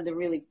ones who had the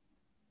really,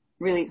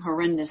 really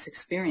horrendous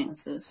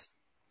experiences.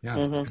 Yeah.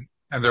 Mm-hmm.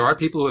 And there are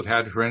people who have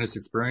had horrendous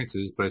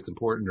experiences, but it's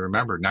important to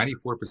remember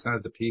 94%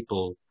 of the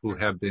people who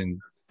have been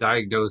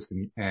diagnosed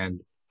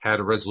and had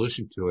a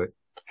resolution to it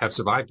have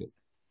survived it.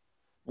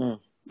 Mm.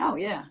 Oh,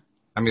 yeah.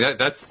 I mean,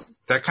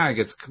 that kind of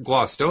gets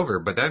glossed over,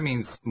 but that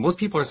means most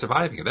people are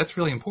surviving it. That's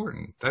really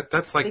important.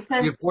 That's like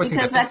reinforcing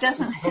that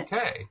doesn't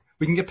okay.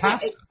 We can get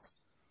past this.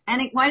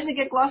 And why does it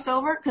get glossed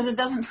over? Because it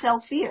doesn't sell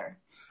fear.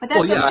 But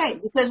that's okay,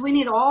 because we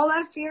need all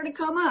that fear to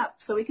come up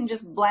so we can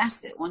just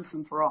blast it once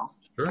and for all.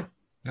 Sure.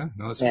 Yeah,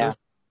 no, that's true.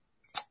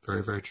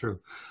 Very, very true.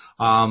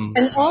 And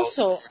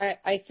also,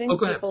 I think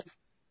people...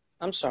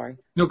 I'm sorry.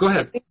 No, go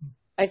ahead.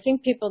 I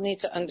think people need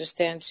to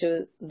understand,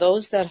 too,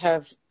 those that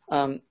have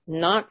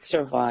not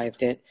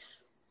survived it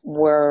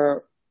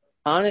were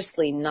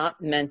honestly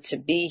not meant to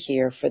be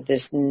here for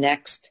this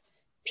next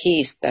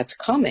piece that's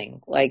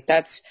coming. Like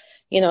that's,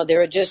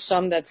 there are just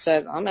some that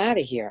said, I'm out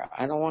of here.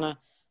 I don't want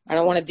I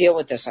don't want to deal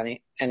with this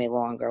any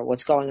longer.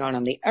 What's going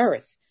on the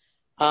earth?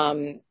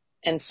 And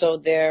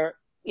so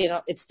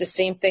it's the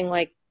same thing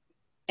like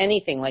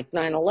anything, like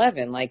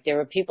 9/11. Like there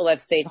were people that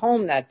stayed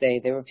home that day.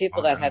 There were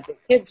people that had their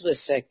kids was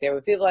sick. There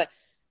were people that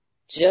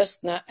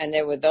just not, and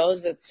there were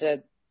those that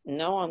said,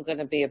 no, I'm going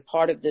to be a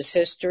part of this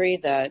history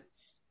that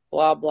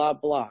blah, blah,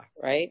 blah,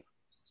 right?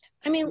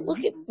 I mean, look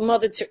at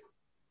Mother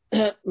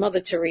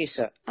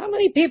Teresa. How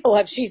many people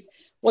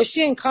was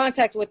she in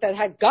contact with that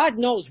had God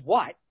knows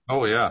what?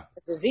 Oh, yeah.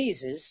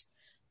 Diseases.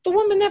 The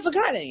woman never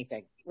got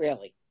anything,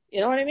 really.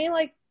 You know what I mean?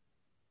 Like,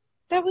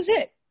 that was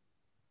it.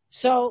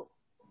 So,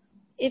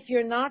 if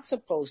you're not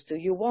supposed to,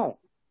 you won't,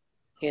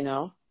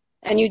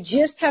 And you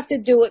just have to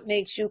do what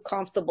makes you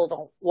comfortable.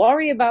 Don't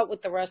worry about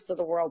what the rest of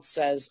the world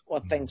says or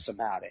thinks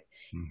about it.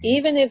 Mm-hmm.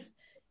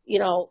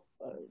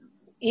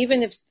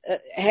 Even if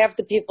half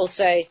the people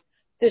say,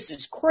 this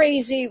is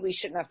crazy, we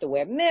shouldn't have to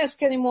wear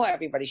masks anymore,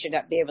 everybody should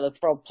be able to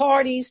throw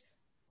parties.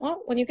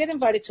 Well, when you get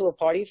invited to a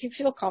party, if you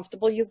feel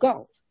comfortable, you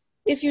go.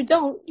 If you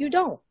don't, you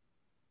don't.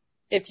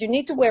 If you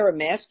need to wear a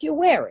mask, you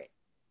wear it.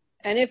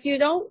 And if you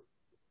don't,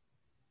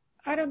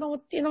 I don't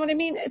know, you know what I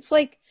mean? It's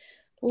like,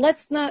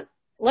 let's not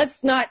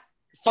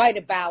fight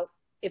about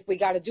if we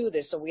got to do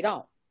this or we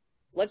don't.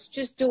 Let's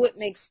just do what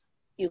makes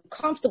you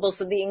comfortable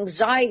so the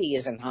anxiety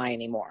isn't high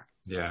anymore.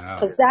 Yeah.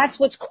 Because that's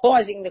what's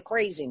causing the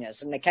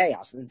craziness and the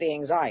chaos is the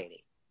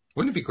anxiety.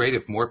 Wouldn't it be great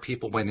if more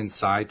people went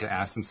inside to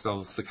ask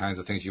themselves the kinds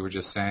of things you were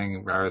just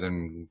saying rather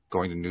than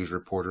going to news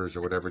reporters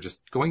or whatever, just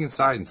going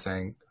inside and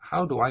saying,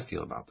 how do I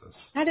feel about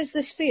this? How does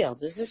this feel?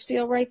 Does this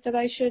feel right that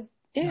I should?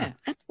 Yeah.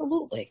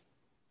 Absolutely.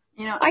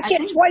 I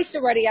think twice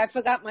already I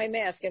forgot my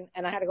mask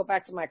and I had to go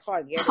back to my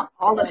car.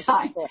 All the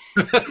time.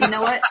 You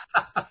know what?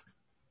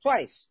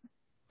 Twice.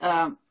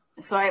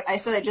 So I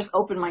said I just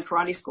opened my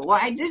karate school. Well,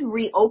 I did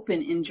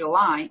reopen in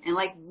July, and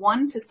like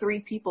 1 to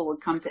 3 people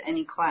would come to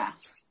any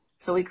class.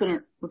 So we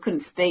couldn't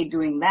stay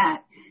doing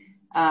that.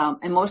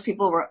 And most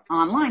people were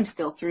online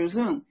still through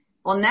Zoom.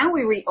 Well, now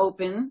we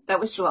reopen. That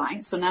was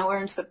July. So now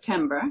we're in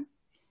September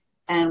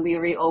and we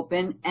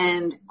reopen,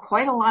 and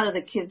quite a lot of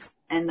the kids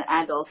and the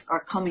adults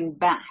are coming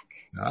back.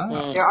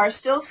 Oh. There are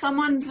still some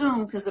on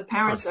Zoom because the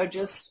parents are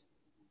just,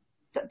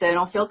 they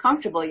don't feel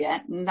comfortable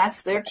yet, and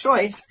that's their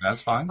choice.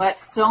 That's fine. But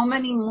so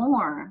many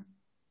more,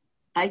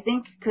 I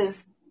think,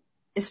 because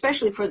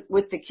especially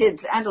with the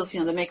kids, adults,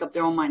 they make up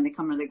their own mind, they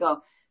come or they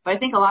go. But I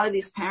think a lot of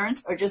these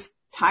parents are just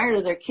tired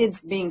of their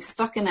kids being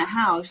stuck in a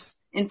house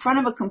in front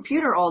of a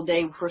computer all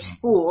day for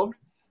school,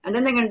 and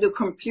then they're going to do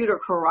computer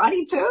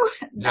karate too.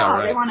 No,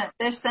 yeah, right.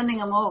 They're sending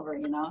them over,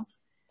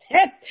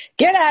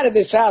 Get out of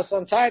this house.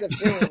 I'm tired of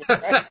seeing it.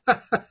 Right?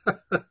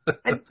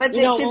 But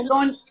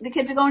the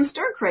kids are going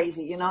stir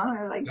crazy,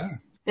 They're like,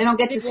 they don't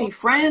get to see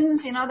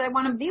friends, they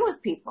want to be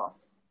with people.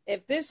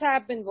 If this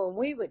happened when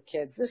we were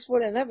kids, this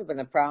would have never been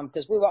a problem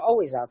because we were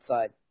always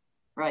outside.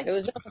 Right.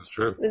 That's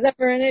true. It was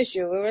never an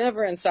issue. We were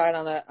never inside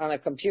on a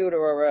computer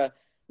or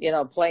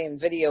playing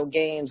video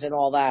games and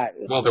all that.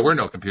 Well, there were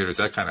no computers.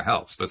 That kind of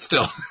helps, but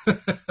still.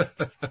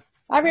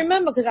 I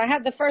remember because I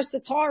had the first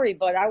Atari,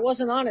 but I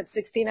wasn't on it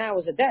 16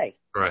 hours a day.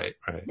 Right.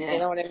 Yeah. You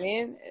know what I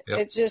mean? Yep.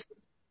 It just...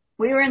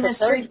 We were in the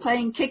street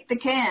playing Kick the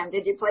Can.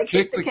 Did you play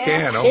Kick the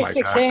Can? Oh, my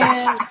God.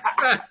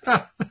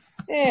 Can.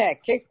 Yeah,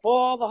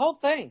 kickball, the whole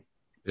thing.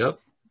 Yep.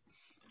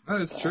 Oh,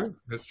 it's true.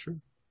 It's true.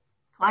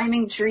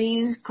 Climbing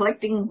trees,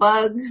 collecting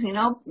bugs,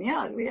 Yeah,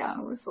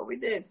 that's what we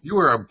did. You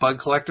were a bug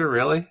collector,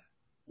 really?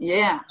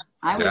 Yeah.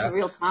 I was a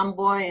real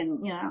tomboy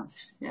and, Yeah.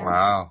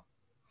 Wow.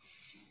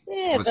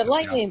 Yeah, the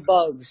lightning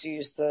bugs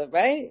used to,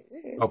 right?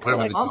 Oh, put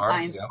them in the all jar?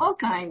 Kinds, yeah. All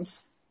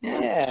kinds.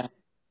 Yeah.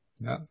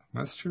 Yeah,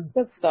 that's true.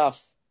 Good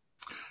stuff.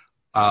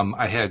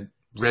 I had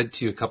read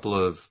to you a couple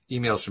of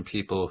emails from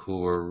people who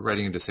were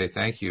writing in to say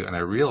thank you, and I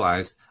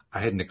realized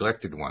I had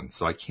neglected one,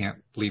 so I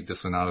can't leave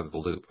this one out of the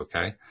loop,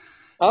 okay?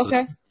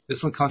 Okay. So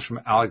this one comes from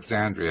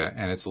Alexandria,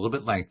 and it's a little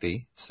bit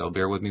lengthy, so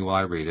bear with me while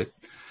I read it.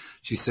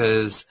 She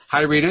says,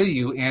 "Hi, Rita.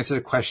 You answered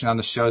a question on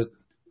the show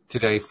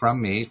today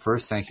from me.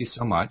 First, thank you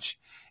so much.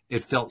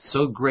 It felt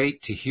so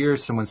great to hear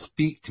someone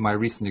speak to my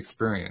recent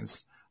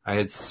experience. I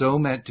had so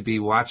meant to be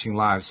watching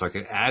live so I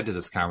could add to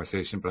this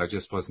conversation, but I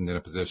just wasn't in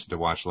a position to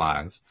watch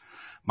live.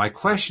 My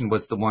question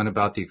was the one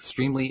about the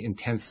extremely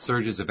intense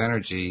surges of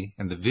energy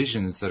and the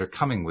visions that are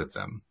coming with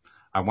them.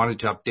 I wanted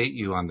to update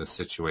you on this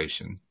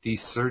situation.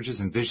 These surges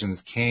and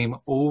visions came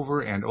over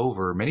and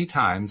over many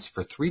times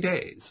for 3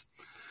 days.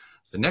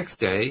 The next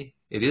day,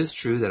 it is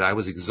true that I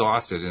was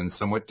exhausted and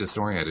somewhat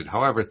disoriented.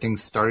 However,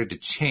 things started to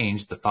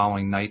change the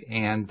following night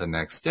and the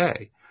next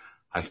day.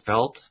 I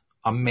felt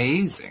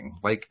amazing,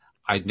 like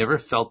I'd never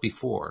felt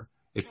before.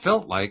 It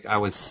felt like I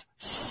was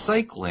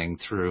cycling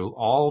through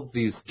all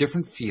these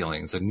different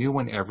feelings, a new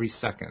one every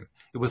second.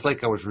 It was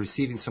like I was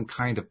receiving some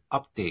kind of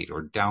update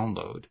or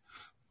download. It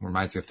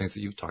reminds me of things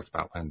that you've talked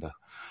about, Linda.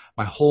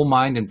 My whole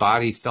mind and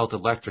body felt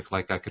electric,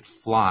 like I could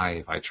fly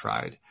if I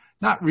tried.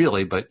 Not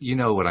really, but you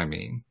know what I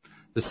mean.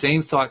 The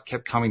same thought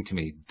kept coming to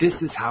me.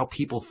 This is how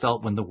people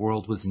felt when the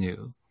world was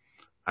new.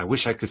 I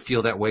wish I could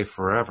feel that way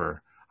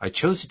forever. I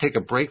chose to take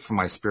a break from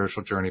my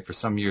spiritual journey for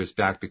some years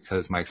back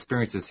because my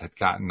experiences had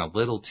gotten a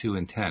little too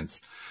intense,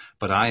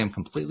 but I am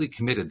completely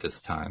committed this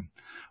time.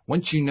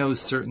 Once you know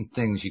certain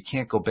things, you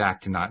can't go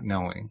back to not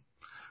knowing.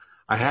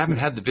 I haven't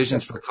had the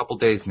visions for a couple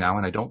days now,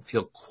 and I don't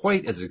feel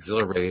quite as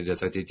exhilarated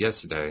as I did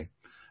yesterday,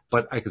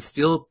 but I could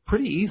still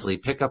pretty easily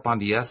pick up on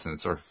the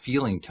essence or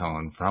feeling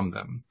tone from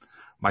them.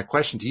 My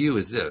question to you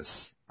is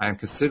this. I am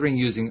considering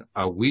using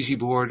a Ouija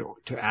board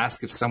to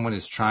ask if someone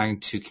is trying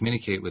to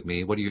communicate with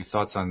me. What are your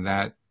thoughts on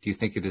that? Do you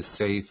think it is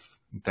safe?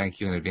 Thank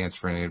you in advance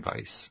for any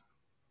advice.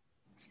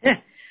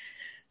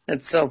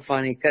 That's so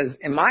funny because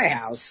in my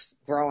house,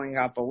 growing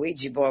up, a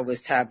Ouija board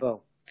was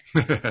taboo.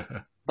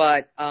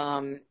 But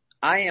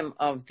I am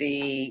of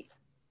the,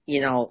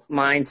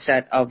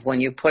 mindset of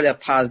when you put a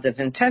positive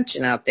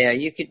intention out there,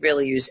 you could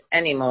really use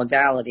any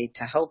modality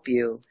to help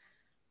you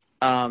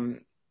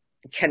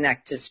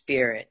connect to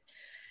spirit.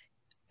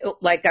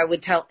 Like I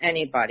would tell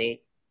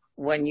anybody,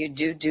 when you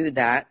do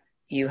that,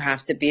 you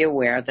have to be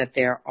aware that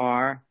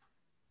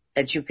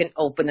that you can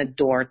open a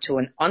door to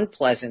an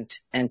unpleasant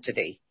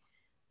entity.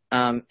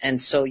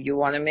 And so you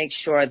want to make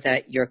sure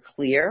that you're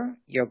clear,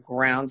 you're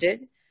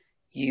grounded,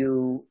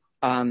 you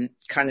kind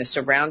of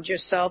surround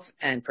yourself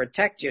and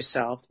protect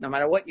yourself no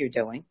matter what you're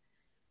doing,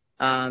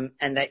 and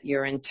that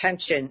your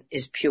intention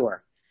is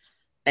pure.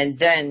 And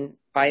then,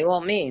 by all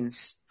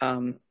means,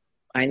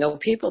 I know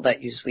people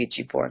that use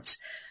Ouija boards.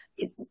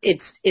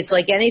 It's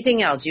like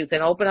anything else. You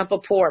can open up a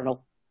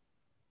portal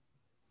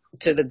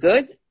to the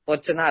good or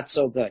to not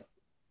so good.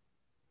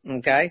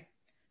 Okay?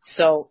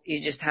 So you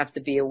just have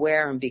to be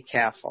aware and be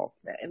careful.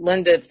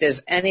 Linda, if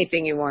there's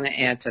anything you want to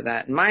add to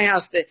that. In my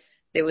house,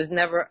 there was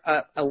never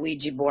a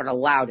Ouija board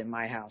allowed in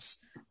my house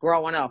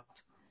growing up.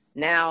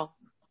 Now,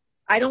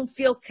 I don't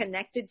feel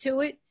connected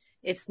to it.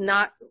 It's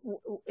not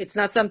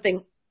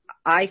something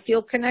I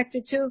feel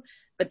connected to,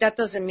 but that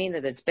doesn't mean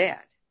that it's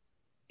bad.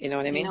 You know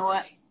what I mean? You know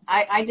what?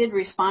 I did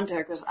respond to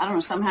her because I don't know,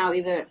 somehow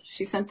either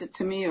she sent it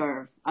to me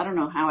or I don't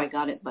know how I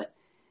got it, but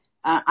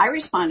I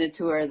responded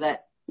to her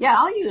that, yeah,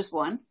 I'll use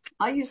one.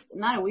 I'll use,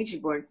 not a Ouija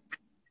board.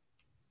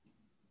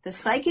 The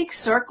Psychic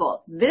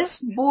Circle. This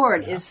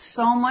board is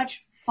so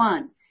much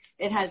fun.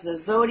 It has the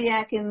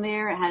zodiac in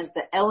there. It has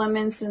the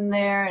elements in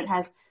there. It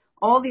has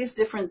all these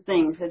different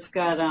things. It's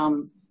got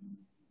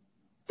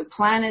the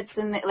planets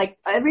in there, like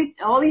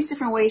all these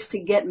different ways to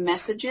get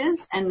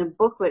messages. And the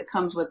booklet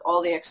comes with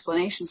all the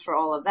explanations for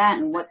all of that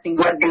and what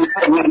things are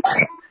going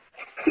on.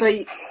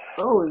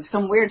 So,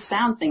 some weird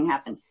sound thing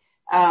happened.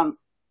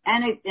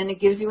 And it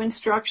gives you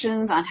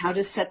instructions on how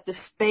to set the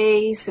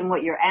space and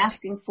what you're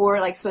asking for,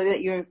 like so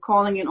that you're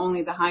calling in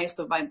only the highest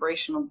of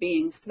vibrational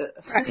beings to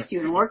assist you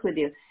and work with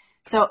you.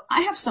 So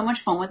I have so much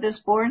fun with this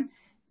board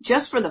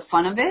just for the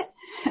fun of it.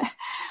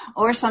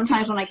 Or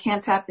sometimes when I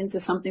can't tap into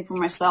something for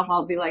myself,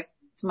 I'll be like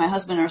to my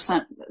husband or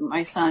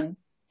my son,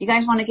 you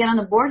guys want to get on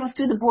the board? Let's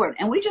do the board.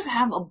 And we just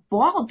have a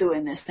ball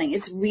doing this thing.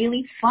 It's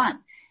really fun.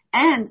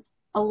 And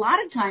a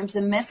lot of times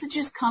the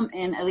messages come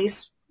in, at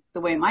least the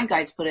way my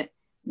guides put it,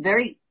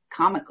 very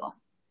comical.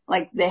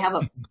 Like they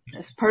have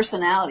this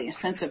personality, a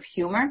sense of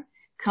humor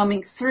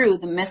coming through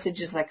the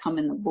messages that come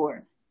in the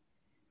board.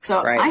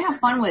 So right. I have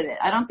fun with it.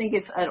 I don't think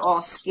it's at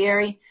all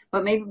scary,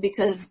 but maybe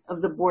because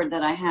of the board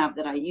that I have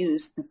that I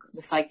use,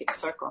 the Psychic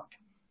Circle.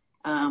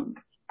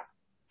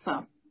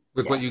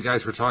 With what you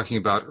guys were talking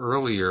about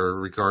earlier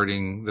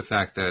regarding the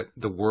fact that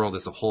the world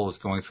as a whole is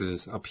going through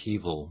this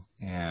upheaval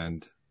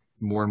and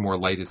more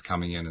light is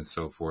coming in and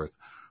so forth.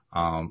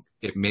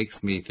 It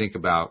makes me think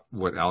about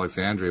what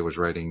Alexandria was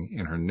writing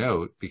in her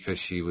note because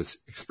she was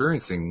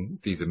experiencing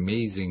these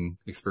amazing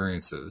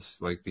experiences,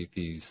 like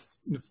these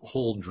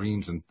whole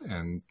dreams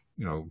and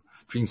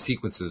dream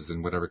sequences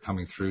and whatever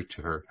coming through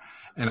to her.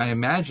 And I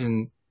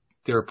imagine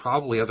there are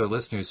probably other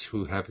listeners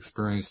who have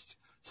experienced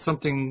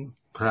something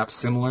perhaps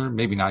similar,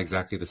 maybe not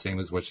exactly the same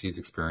as what she's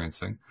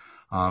experiencing.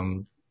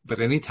 But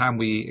anytime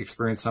we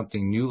experience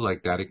something new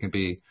like that, it can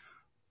be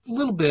a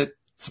little bit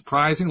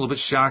surprising, a little bit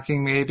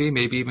shocking,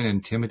 maybe even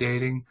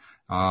intimidating.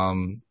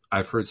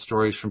 I've heard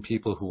stories from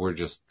people who were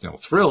just,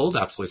 thrilled,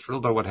 absolutely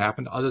thrilled by what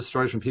happened. Other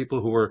stories from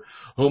people who were,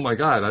 oh my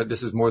God,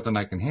 this is more than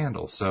I can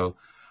handle. So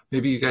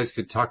maybe you guys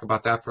could talk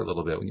about that for a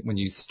little bit. When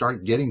you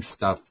start getting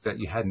stuff that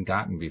you hadn't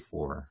gotten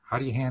before, how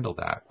do you handle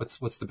that?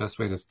 What's the best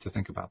way to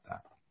think about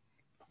that?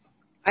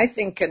 I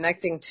think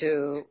connecting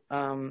to,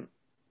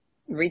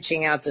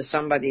 reaching out to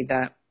somebody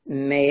that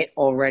may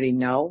already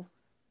know,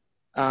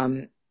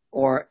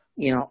 or,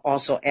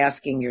 also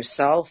asking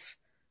yourself,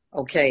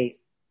 okay,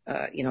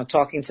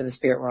 talking to the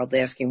spirit world,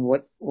 asking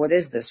what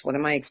is this? What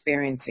am I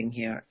experiencing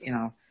here?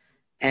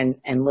 And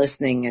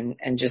listening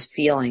and just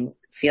feeling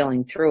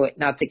through it,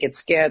 not to get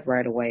scared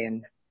right away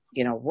and,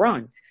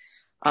 run.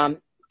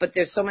 But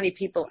there's so many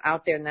people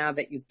out there now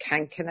that you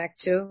can connect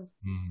to,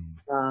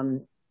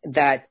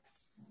 that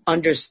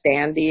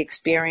understand the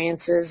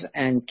experiences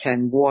and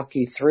can walk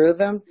you through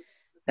them,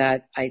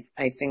 that I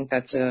think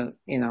that's a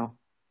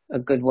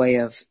good way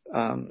of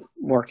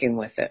working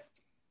with it.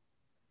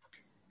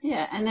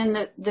 Yeah, and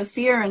then the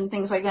fear and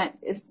things like that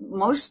is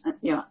most,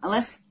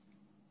 unless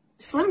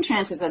slim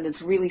chances that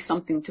it's really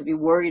something to be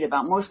worried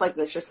about. Most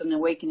likely it's just an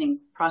awakening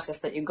process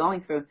that you're going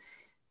through.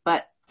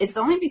 But it's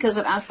only because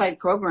of outside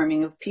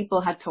programming of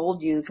people have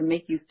told you to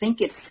make you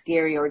think it's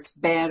scary or it's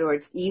bad or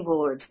it's evil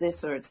or it's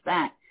this or it's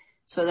that.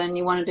 So then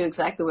you want to do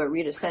exactly what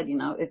Rita said,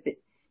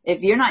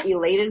 if you're not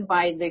elated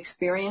by the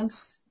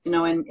experience,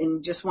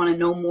 and just want to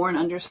know more and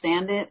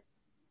understand it,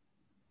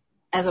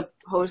 as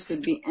opposed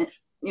to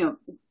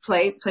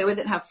play with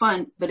it, have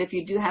fun. But if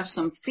you do have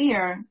some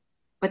fear,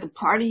 but the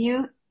part of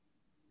you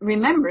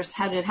remembers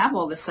how to have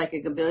all this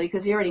psychic ability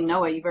because you already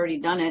know it, you've already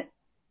done it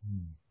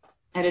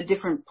at a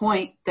different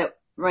point that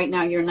right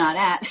now you're not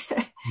at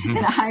in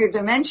a higher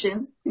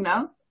dimension,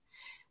 you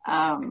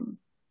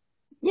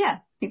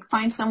can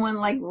find someone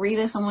like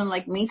Rita, someone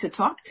like me to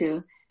talk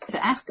to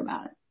ask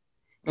about it.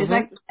 Is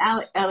that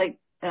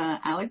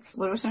Alex,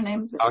 what was her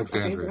name?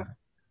 Alexandria.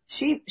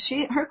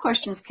 Her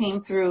questions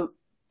came through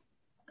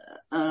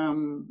a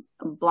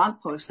blog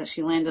post that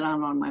she landed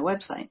on my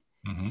website.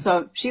 Mm-hmm.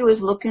 So she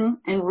was looking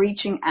and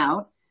reaching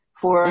out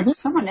for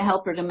someone to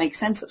help her to make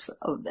sense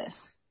of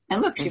this.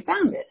 And look, she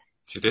found it.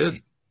 She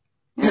did.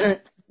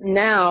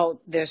 Now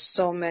there's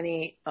so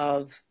many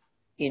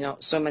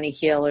so many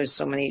healers,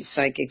 so many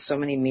psychics, so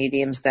many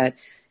mediums that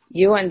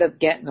you end up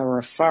getting a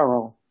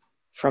referral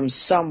from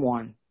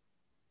someone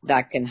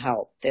that can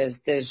help. There's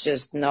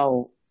just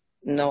no,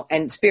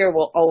 and Spirit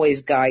will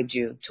always guide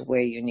you to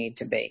where you need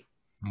to be.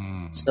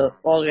 So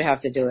all you have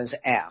to do is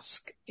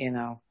ask,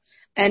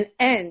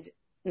 and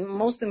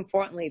most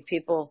importantly,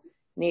 people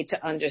need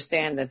to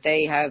understand that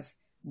they have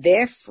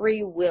their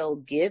free will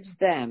gives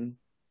them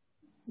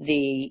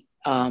the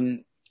how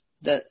do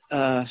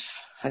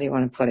you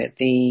want to put it?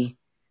 The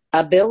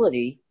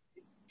ability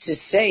to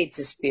say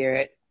to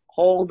Spirit,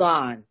 hold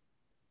on.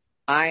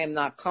 I am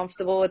not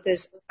comfortable with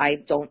this. I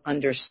don't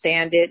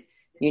understand it.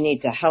 You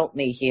need to help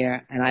me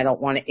here. And I don't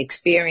want to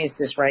experience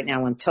this right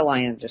now until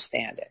I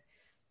understand it.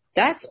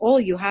 That's all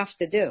you have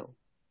to do.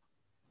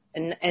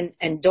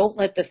 And don't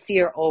let the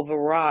fear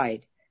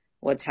override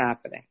what's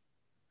happening.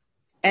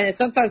 And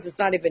sometimes it's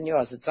not even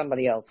yours. It's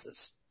somebody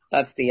else's.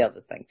 That's the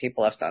other thing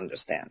people have to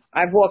understand.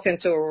 I've walked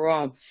into a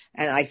room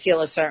and I feel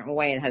a certain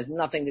way and it has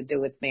nothing to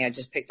do with me. I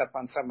just picked up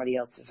on somebody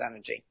else's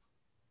energy.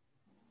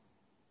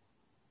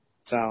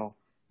 So.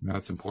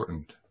 That's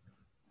important.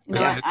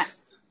 I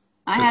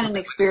had an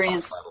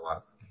experience.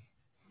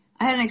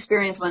 I had an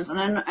experience once, and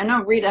I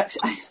know Rita,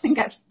 I think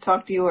I've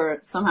talked to you or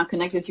somehow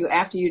connected to you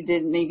after you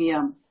did maybe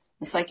a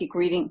psychic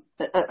reading,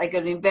 like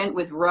an event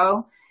with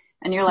Ro.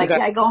 And you're like, okay.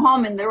 Yeah, I go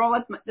home and they're all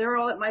at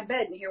my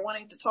bed and you're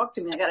wanting to talk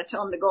to me. I got to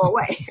tell them to go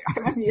away. I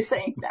remember you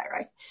saying that,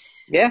 right?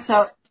 Yeah.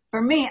 So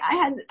for me,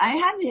 I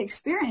had the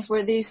experience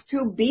where these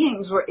two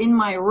beings were in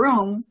my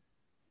room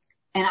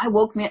and I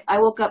woke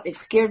up. It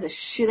scared the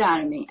shit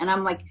out of me. And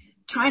I'm like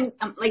I'm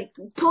like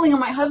pulling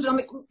on my husband. I'm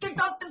like,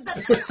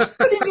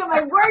 couldn't get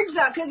my words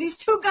out because these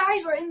two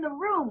guys were in the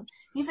room.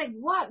 He's like,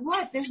 what?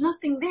 There's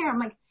nothing there. I'm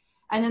like,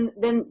 and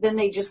then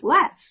they just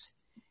left.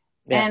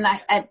 Yeah.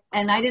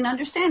 And I didn't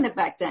understand it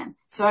back then.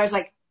 So I was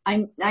like,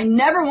 I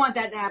never want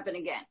that to happen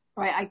again.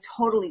 Right? I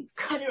totally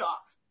cut it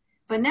off.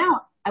 But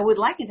now I would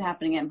like it to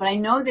happen again. But I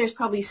know there's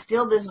probably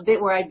still this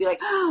bit where I'd be like,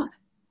 oh.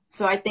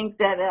 So I think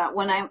that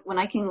when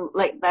I can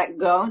let that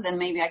go, then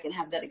maybe I can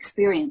have that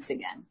experience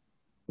again.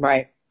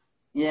 Right.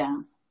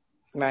 Yeah.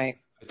 Right.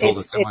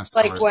 It's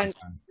like when,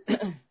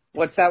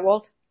 what's that,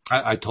 Walt?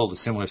 I told a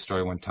similar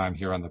story one time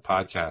here on the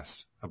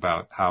podcast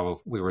about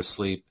how we were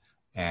asleep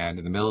and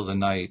in the middle of the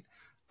night,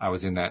 I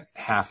was in that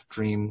half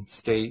dream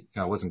state.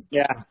 I wasn't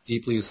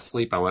deeply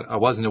asleep. I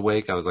wasn't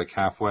awake. I was like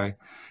halfway.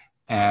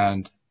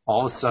 And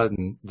all of a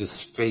sudden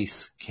this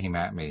face came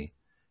at me,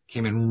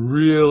 came in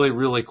really,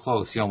 really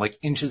close, like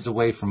inches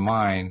away from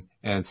mine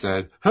and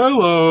said,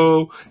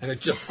 hello. And it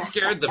just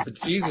scared the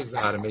bejesus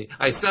out of me.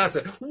 I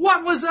said,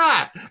 what was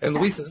that? And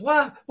Louise says,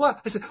 what?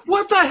 I said,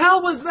 what the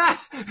hell was that?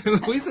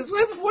 And Louise says,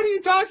 what are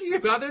you talking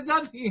about? There's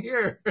nothing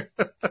here.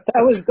 That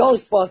was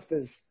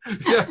Ghostbusters.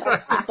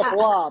 The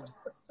blob.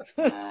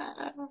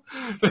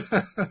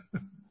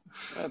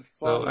 That's funny.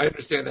 So I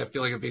understand that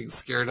feeling of being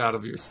scared out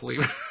of your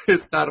sleep.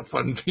 It's not a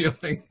fun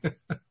feeling.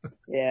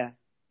 Yeah.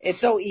 It's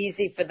so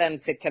easy for them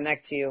to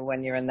connect to you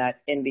when you're in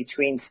that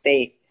in-between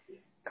state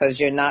because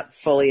you're not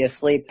fully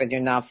asleep and you're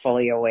not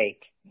fully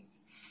awake.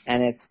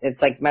 And it's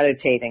like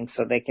meditating,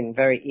 so they can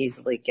very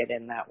easily get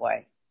in that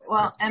way.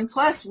 Well, and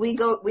plus we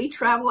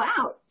travel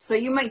out. So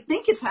you might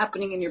think it's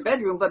happening in your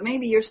bedroom, but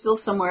maybe you're still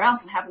somewhere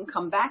else and haven't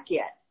come back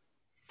yet.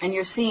 And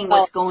you're seeing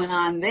what's going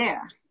on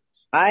there.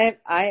 I've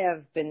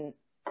had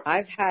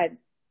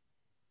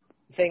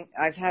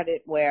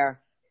it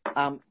where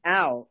I'm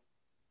out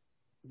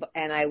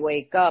and I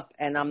wake up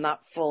and I'm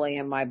not fully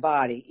in my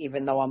body,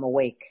 even though I'm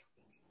awake.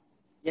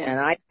 Yeah.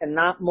 And I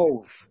cannot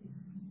move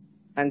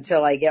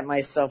until I get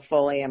myself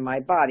fully in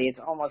my body. It's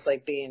almost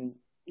like being,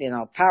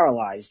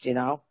 paralyzed,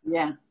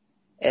 Yeah.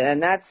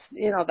 And that's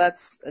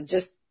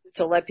just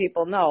to let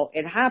people know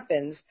it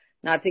happens,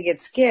 not to get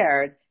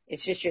scared.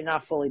 It's just you're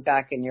not fully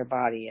back in your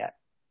body yet.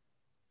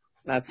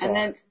 That's all.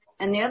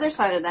 And the other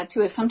side of that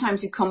too is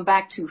sometimes you come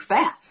back too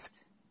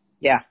fast.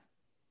 Yeah.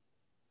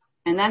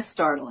 And that's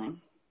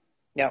startling.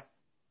 Yep.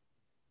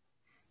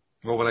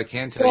 Well, what I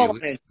can tell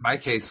you, my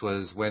case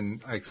was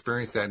when I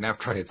experienced that, and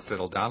after I had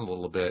settled down a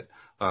little bit,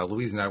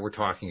 Louise and I were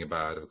talking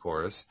about it, of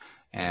course,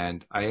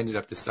 and I ended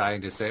up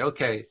deciding to say,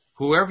 okay,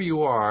 whoever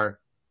you are,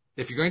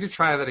 if you're going to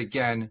try that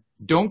again,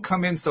 don't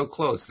come in so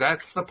close.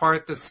 That's the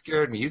part that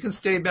scared me. You can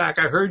stay back.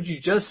 I heard you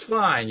just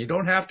fine. You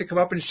don't have to come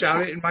up and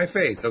shout it in my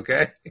face,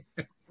 okay?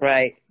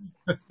 Right.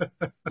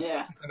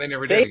 Yeah. And they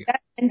never did again.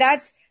 And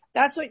that's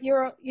what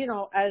you're,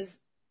 as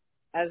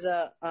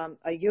a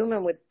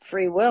human with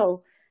free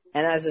will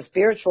and as a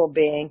spiritual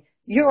being,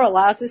 you're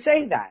allowed to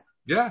say that.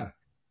 Yeah.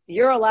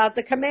 You're allowed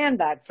to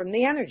command that from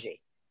the energy.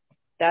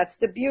 That's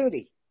the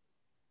beauty.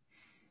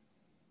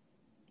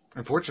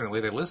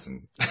 Unfortunately, they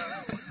listen.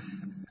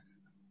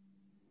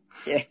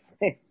 Yeah,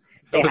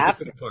 they have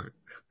to.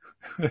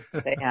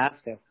 They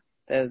have to.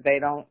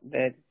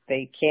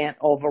 They can't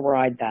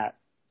override that.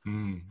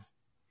 Mm.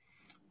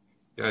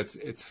 Yeah,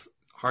 it's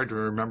hard to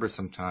remember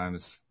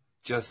sometimes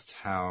just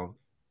how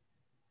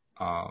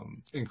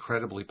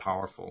incredibly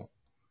powerful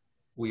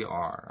we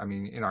are. I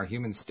mean, in our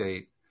human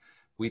state,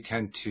 we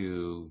tend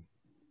to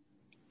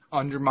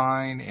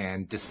undermine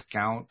and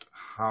discount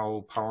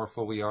how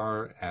powerful we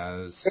are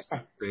as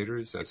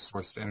creators, as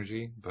source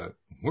energy, but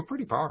we're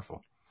pretty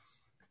powerful.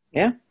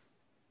 Yeah.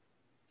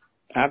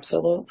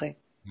 Absolutely.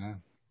 Yeah.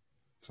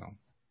 So.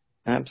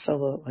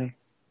 Absolutely.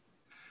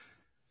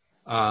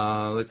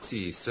 Let's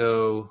see.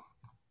 So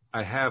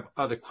I have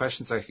other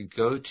questions I could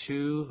go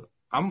to.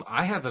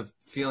 I have a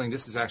feeling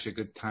this is actually a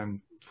good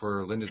time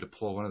for Linda to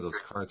pull one of those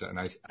cards out. And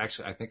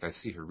I think I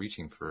see her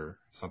reaching for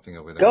something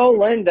over there. Go,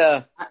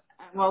 Linda. I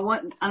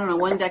don't know.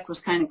 One deck was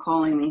kind of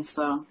calling me,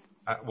 so.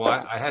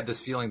 I had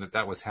this feeling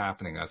that was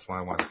happening. That's why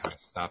I wanted to kind of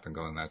stop and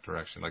go in that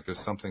direction. Like there's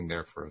something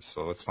there for us.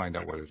 So let's find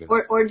out what it is.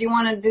 Or do you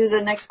want to do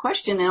the next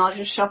question and I'll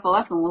just shuffle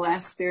up and we'll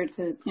ask Spirit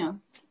to,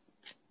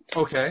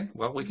 Okay.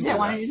 Well, we can do that.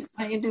 Why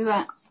don't you do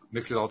that?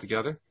 Mix it all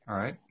together. All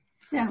right.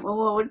 Yeah.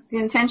 Well, the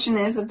intention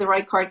is that the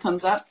right card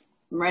comes up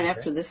right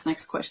after this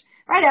next question.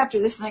 Right after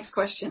this next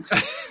question.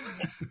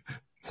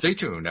 Stay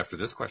tuned after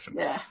this question.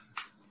 Yeah.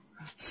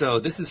 So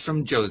this is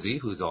from Josie,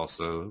 who's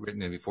also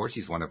written in before.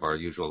 She's one of our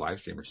usual live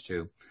streamers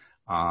too.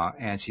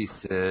 And she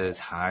says,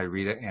 hi,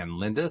 Rita and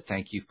Linda.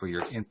 Thank you for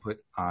your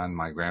input on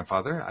my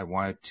grandfather. I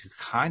wanted to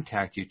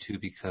contact you two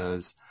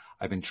because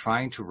I've been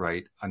trying to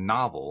write a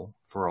novel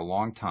for a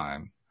long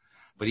time,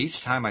 but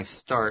each time I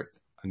start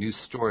a new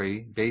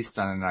story based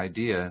on an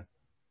idea,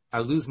 I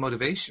lose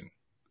motivation.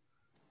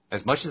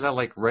 As much as I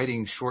like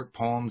writing short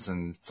poems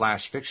and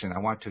flash fiction, I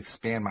want to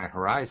expand my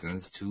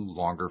horizons to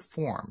longer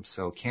form.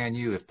 So can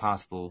you, if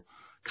possible,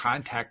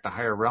 contact the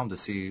higher realm to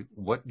see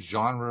what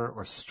genre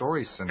or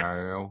story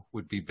scenario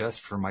would be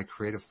best for my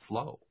creative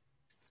flow?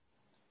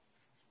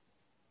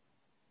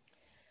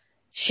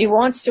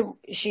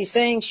 She's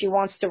saying she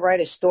wants to write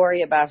a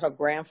story about her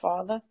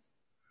grandfather?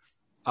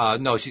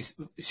 No,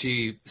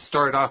 she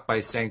started off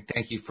by saying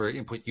thank you for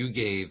input you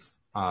gave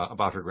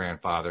about her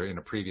grandfather in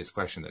a previous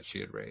question that she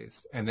had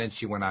raised. And then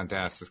she went on to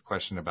ask this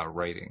question about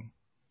writing.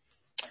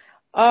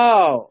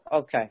 Oh,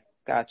 okay.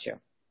 Gotcha.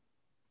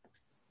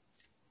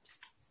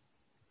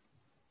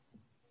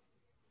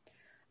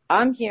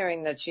 I'm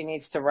hearing that she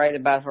needs to write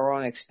about her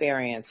own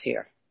experience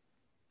here.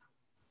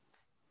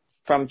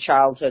 From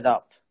childhood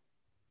up.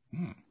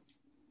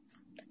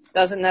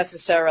 Doesn't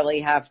necessarily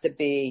have to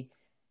be,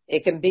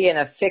 it can be in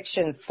a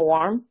fiction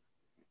form,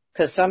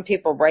 because some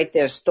people write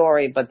their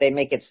story, but they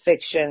make it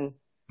fiction.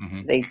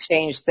 Mm-hmm. They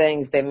change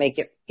things. They make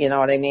it, you know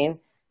what I mean?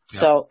 Yeah.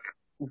 So,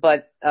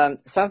 but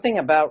something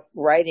about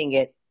writing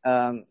it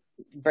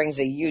brings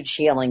a huge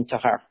healing to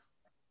her.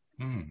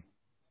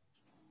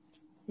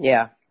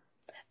 Yeah.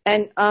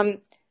 And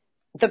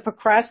the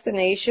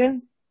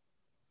procrastination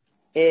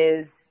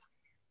is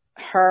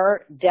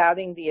her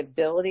doubting the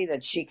ability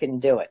that she can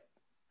do it.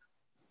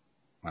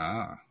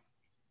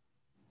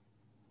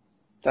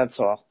 That's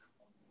all.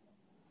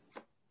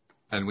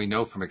 And we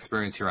know from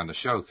experience here on the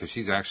show, because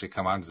she's actually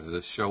come onto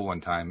the show one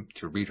time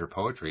to read her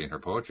poetry, and her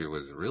poetry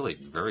was really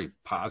very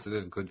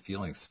positive, good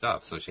feeling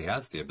stuff. So she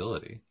has the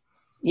ability.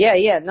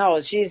 Yeah.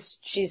 No, she's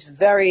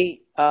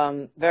very,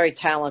 very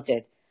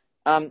talented.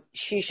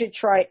 She should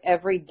try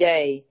every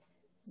day,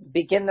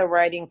 begin the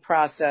writing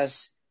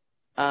process,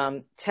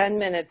 10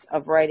 minutes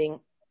of writing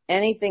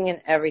anything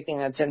and everything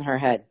that's in her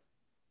head.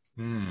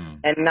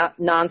 And not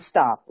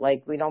nonstop.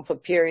 Like, we don't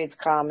put periods,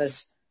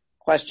 commas,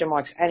 question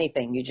marks,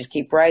 anything. You just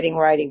keep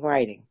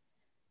writing.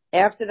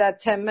 After that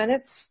 10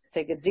 minutes,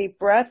 take a deep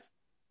breath,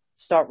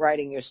 start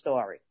writing your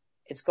story.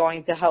 It's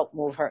going to help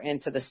move her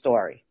into the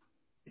story.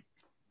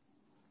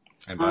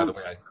 And by the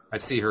way, I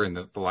see her in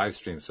the live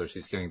stream, so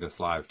she's getting this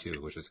live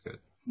too, which is good.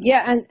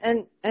 Yeah,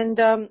 and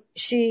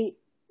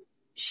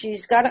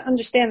she's got to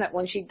understand that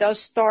when she does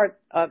start,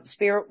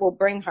 Spirit will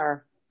bring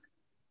her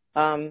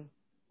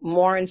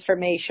more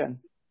information,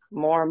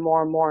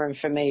 more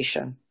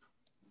information.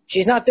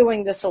 She's not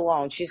doing this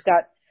alone. She's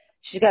got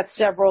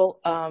several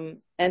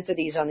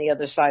entities on the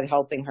other side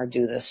helping her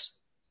do this.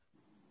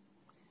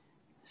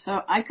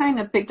 So I kind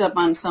of picked up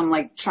on some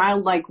like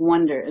childlike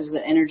wonder is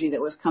the energy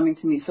that was coming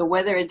to me. So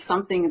whether it's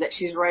something that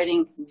she's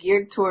writing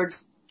geared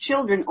towards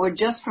children or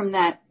just from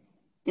that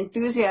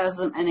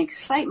enthusiasm and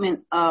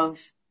excitement of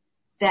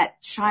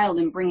that child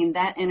and bringing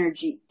that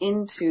energy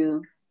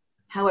into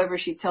however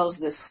she tells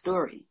this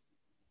story.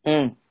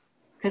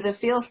 Because it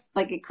feels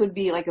like it could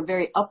be like a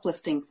very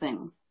uplifting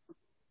thing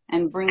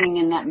and bringing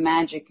in that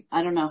magic.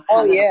 I don't know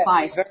how that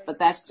applies, but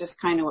that's just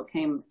kind of what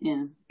came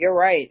in. You're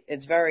right.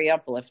 It's very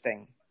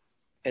uplifting.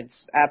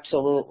 It's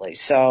absolutely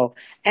so.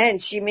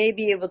 And she may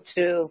be able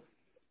to,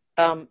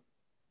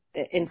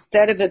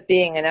 instead of it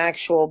being an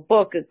actual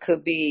book, it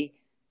could be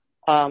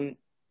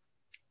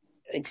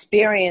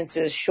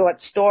experiences,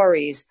 short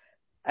stories,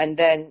 and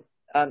then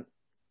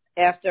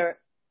after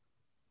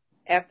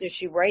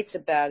she writes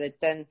about it,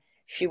 then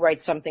she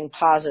writes something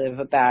positive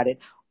about it.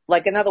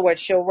 Like, in other words,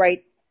 she'll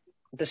write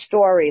the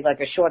story like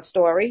a short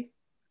story,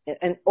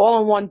 and all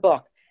in one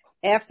book.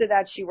 After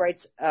that, she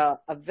writes a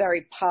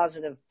very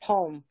positive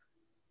poem,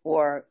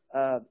 or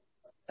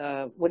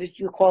what did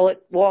you call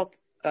it, Walt?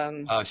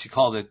 She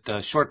called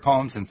it short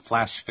poems and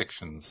flash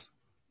fictions.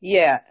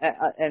 Yeah,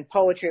 and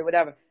poetry or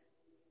whatever.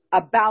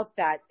 About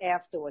that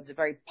afterwards, a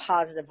very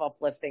positive,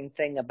 uplifting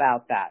thing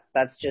about that.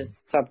 That's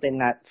just something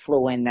that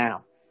flew in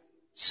now.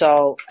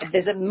 So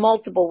there's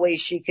multiple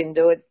ways she can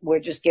do it. We're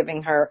just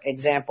giving her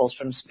examples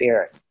from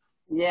Spirit.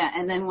 Yeah,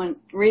 and then when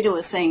Rita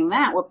was saying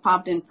that, what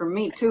popped in for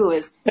me too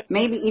is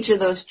maybe each of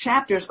those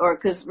chapters, or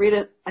because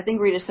I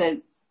think Rita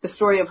said the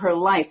story of her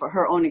life or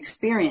her own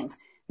experience.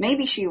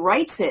 Maybe she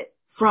writes it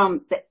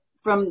from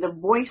the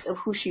voice of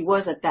who she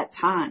was at that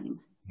time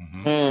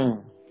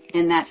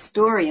in that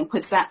story and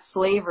puts that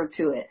flavor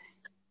to it,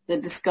 the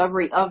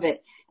discovery of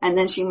it, and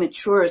then she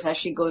matures as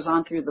she goes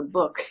on through the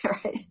book.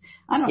 Right?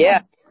 I don't know.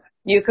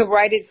 You could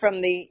write it from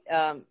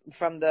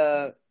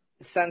the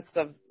sense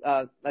of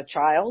a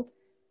child,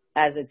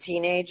 as a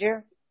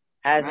teenager,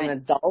 as an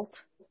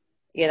adult.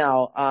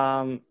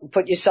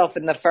 Put yourself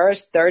in the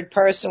first, third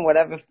person,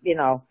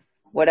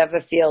 whatever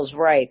feels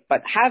right.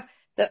 But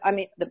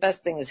the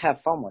best thing is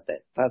have fun with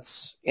it.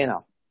 That's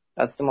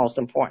the most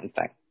important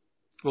thing.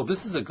 Well,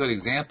 this is a good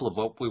example of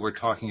what we were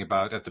talking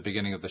about at the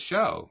beginning of the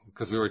show,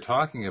 because we were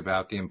talking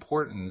about the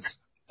importance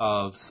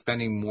of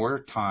spending more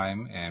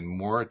time and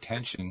more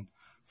attention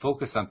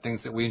focused on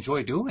things that we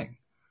enjoy doing.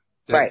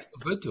 That's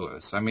good to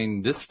us. I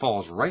mean, this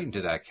falls right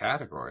into that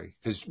category,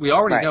 because we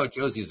already know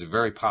Josie is a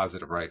very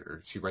positive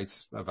writer. She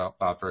writes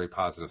about very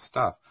positive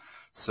stuff.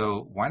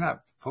 So why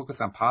not focus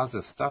on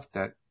positive stuff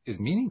that is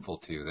meaningful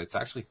to you, that's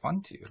actually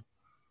fun to you?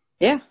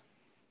 Yeah.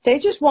 They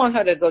just want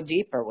her to go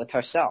deeper with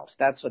herself.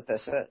 That's what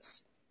this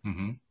is.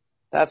 Mm-hmm.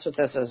 That's what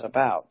this is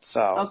about.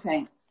 So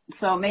okay.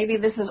 So maybe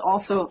this is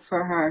also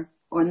for her,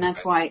 and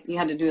that's why you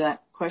had to do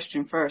that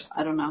question first.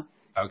 I don't know.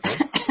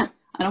 Okay.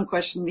 I don't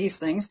question these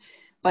things.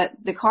 But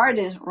the card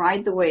is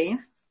Ride the Wave.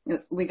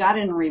 We got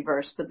it in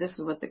reverse, but this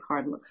is what the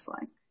card looks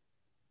like.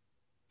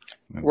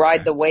 Okay.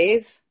 Ride the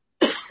wave?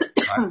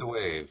 Ride the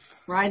wave.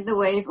 Ride the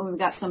wave, and we've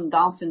got some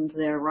dolphins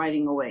there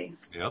riding a wave.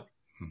 Yep.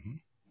 Mm-hmm.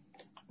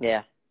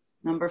 Yeah.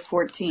 Number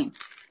 14.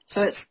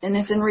 So it's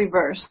in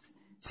reverse.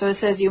 So it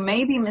says, you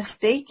may be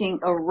mistaking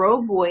a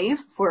rogue wave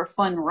for a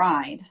fun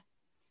ride.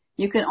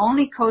 You can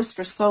only coast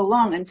for so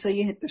long until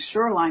you hit the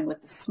shoreline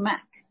with a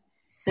smack.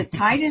 The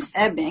tide is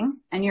ebbing,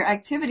 and your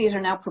activities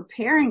are now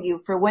preparing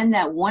you for when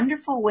that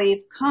wonderful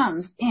wave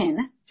comes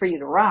in for you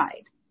to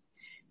ride.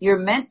 You're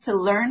meant to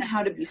learn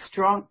how to be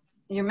strong.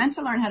 You're meant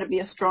to learn how to be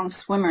a strong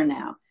swimmer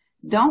now.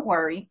 Don't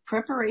worry.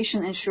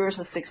 Preparation ensures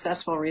a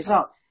successful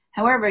result.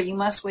 However, you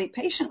must wait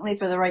patiently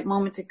for the right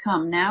moment to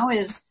come. Now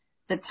is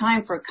the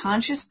time for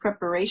conscious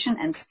preparation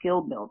and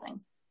skill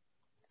building.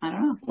 I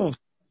don't know.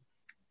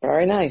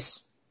 Very nice.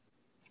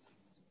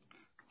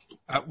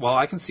 Well,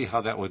 I can see how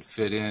that would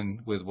fit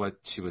in with what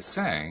she was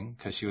saying,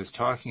 because she was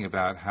talking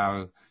about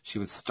how she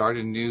would start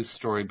a new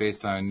story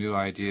based on a new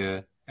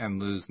idea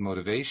and lose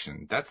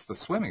motivation. That's the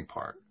swimming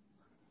part.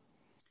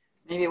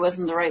 Maybe it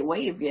wasn't the right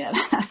wave yet.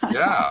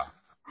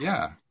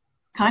 Yeah.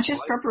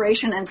 Conscious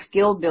preparation and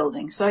skill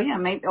building. So yeah,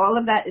 maybe all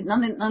of that,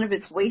 none of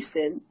it's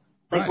wasted.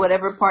 Like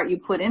whatever part you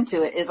put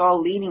into it is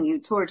all leading you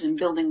towards and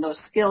building those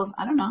skills.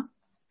 I don't know.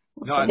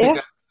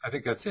 I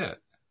think that's it.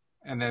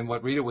 And then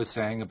what Rita was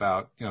saying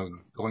about,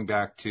 going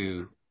back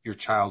to your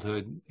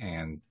childhood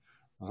and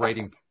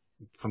writing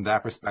from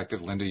that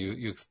perspective, Linda,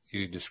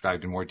 you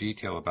described in more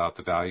detail about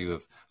the value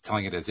of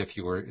telling it as if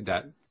you were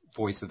that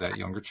voice of that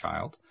younger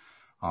child.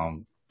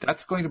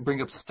 That's going to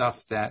bring up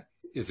stuff that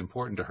is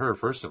important to her,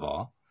 first of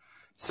all.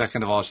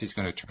 Second of all, she's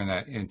going to turn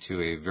that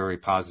into a very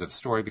positive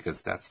story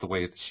because that's the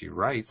way that she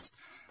writes.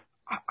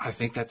 I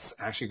think that's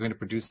actually going to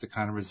produce the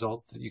kind of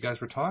result that you guys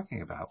were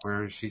talking about,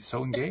 where she's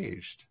so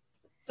engaged.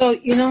 So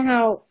you know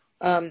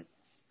how,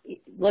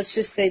 let's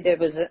just say there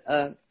was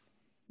a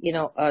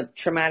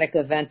traumatic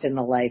event in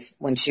the life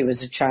when she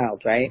was a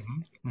child, right?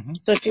 Mm-hmm. Mm-hmm.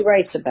 So she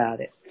writes about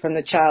it from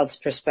the child's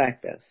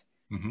perspective.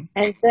 Mm-hmm.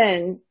 And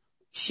then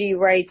she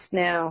writes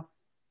now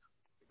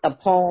a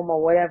poem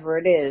or whatever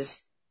it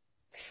is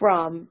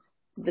from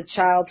the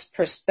child's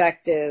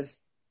perspective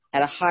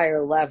at a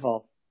higher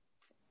level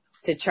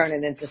to turn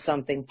it into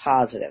something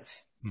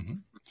positive. Mm-hmm.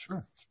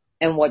 Sure.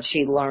 And what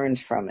she learned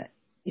from it.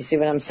 You see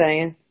what I'm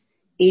saying?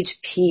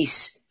 Each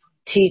piece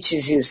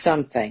teaches you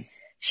something.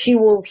 She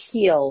will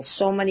heal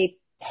so many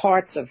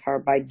parts of her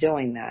by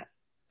doing that.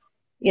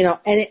 You know,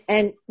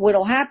 and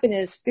what'll happen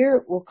is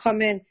spirit will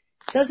come in.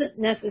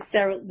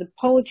 The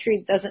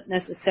poetry doesn't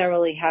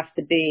necessarily have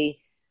to be,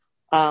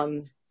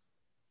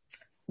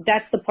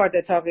 that's the part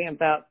they're talking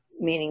about,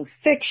 meaning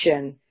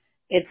fiction.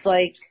 It's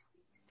like,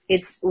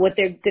 it's what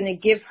they're going to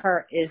give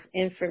her is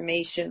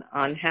information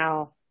on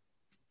how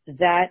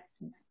that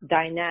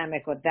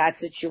dynamic or that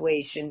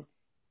situation,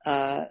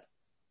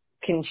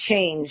 can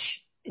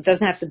change. It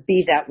doesn't have to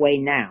be that way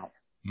now.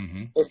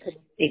 Mm-hmm.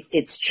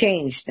 It's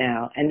changed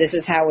now, and this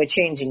is how we're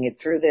changing it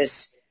through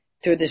this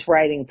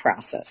writing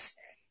process.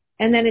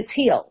 And then it's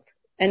healed.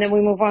 And then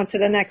we move on to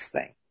the next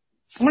thing.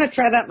 I'm going to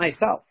try that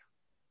myself.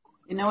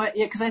 You know what?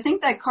 Yeah, because I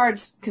think that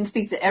card can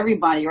speak to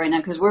everybody right now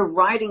because we're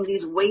riding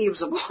these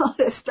waves of all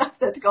this stuff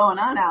that's going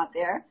on out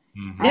there.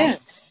 Mm-hmm. Yeah.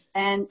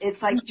 And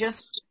it's like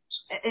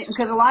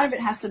because a lot of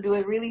it has to do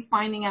with really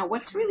finding out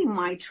what's really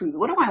my truth.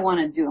 What do I want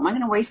to do? Am I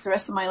going to waste the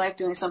rest of my life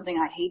doing something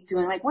I hate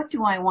doing? Like, what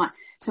do I want?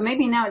 So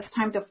maybe now it's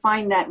time to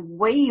find that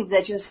wave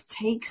that just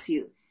takes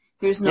you.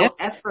 There's no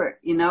effort,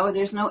 you know,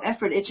 there's no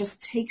effort. It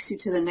just takes you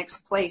to the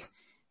next place.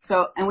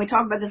 So, and we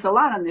talk about this a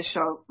lot on this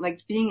show,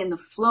 like being in the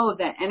flow of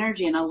that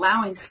energy and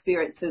allowing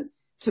spirit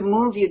to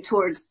move you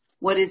towards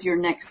what is your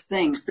next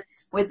thing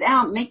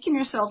without making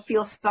yourself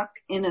feel stuck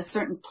in a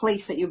certain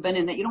place that you've been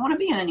in that you don't want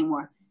to be in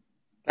anymore.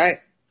 Right.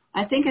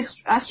 I think it's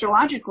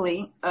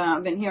astrologically,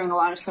 I've been hearing a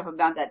lot of stuff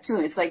about that too.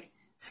 It's like,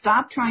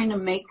 stop trying to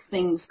make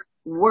things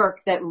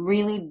work that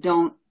really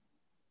don't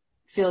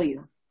fill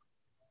you.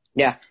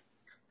 Yeah.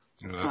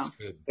 Oh, that's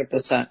good.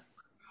 100%.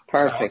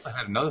 Perfect. I also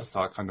had another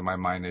thought come to my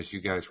mind as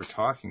you guys were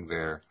talking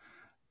there.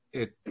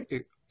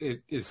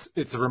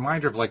 It's a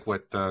reminder of like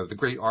what the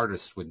great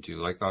artists would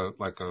do, like a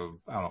I don't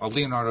know, a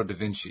Leonardo da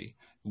Vinci,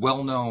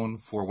 well known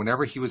for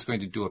whenever he was going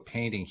to do a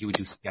painting, he would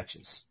do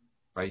sketches,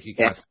 right? He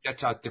kind of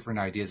sketch out different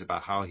ideas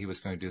about how he was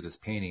going to do this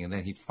painting, and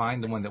then he'd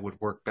find the one that would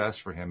work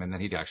best for him, and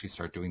then he'd actually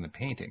start doing the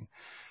painting.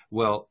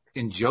 Well,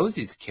 in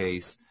Josie's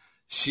case,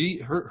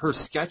 her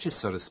sketches,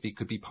 so to speak,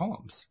 could be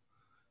poems.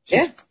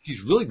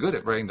 She's really good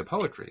at writing the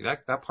poetry.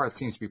 That part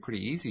seems to be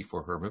pretty easy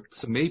for her.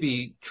 So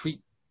maybe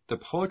treat the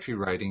poetry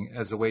writing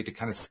as a way to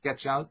kind of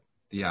sketch out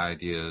the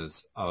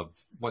ideas of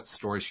what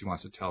story she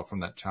wants to tell from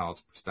that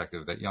child's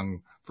perspective, that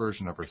young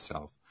version of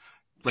herself.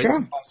 Write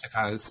some poems to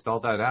kind of spell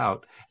that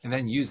out, and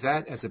then use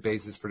that as a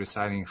basis for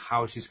deciding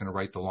how she's going to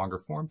write the longer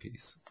form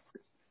piece.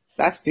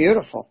 That's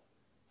beautiful.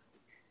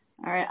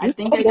 All right, I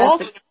think I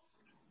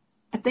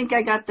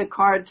got the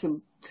card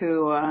to.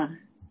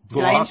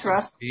 Did I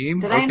interrupt?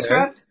 Did I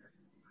interrupt?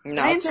 No. Did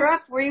I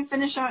interrupt? Were you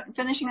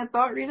finishing a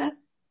thought, Rita?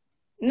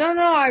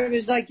 No, I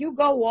was like, you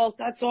go, Walt.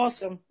 That's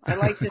awesome. I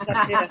liked it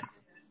up there.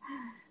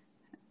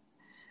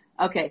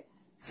 Okay,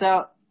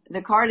 so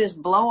the card is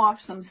blow off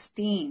some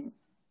steam.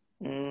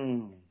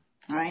 Mm.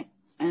 All right,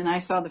 and I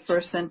saw the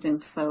first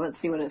sentence, so let's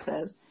see what it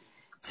says. It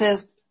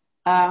says,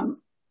 and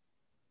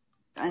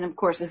of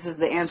course, this is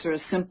the Answer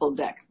is Simple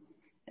deck.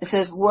 It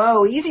says,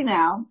 whoa, easy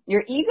now.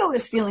 Your ego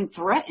is feeling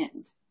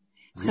threatened.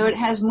 So it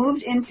has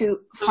moved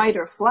into fight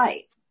or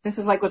flight. This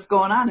is like what's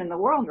going on in the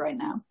world right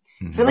now.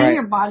 Mm-hmm. Filling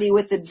your body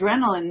with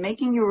adrenaline,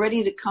 making you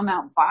ready to come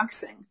out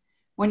boxing.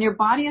 When your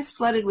body is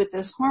flooded with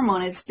this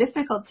hormone, it's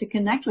difficult to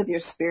connect with your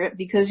spirit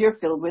because you're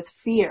filled with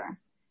fear.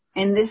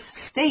 In this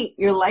state,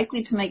 you're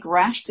likely to make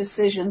rash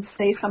decisions,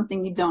 say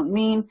something you don't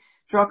mean,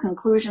 draw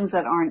conclusions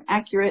that aren't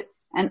accurate,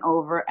 and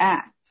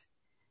overact.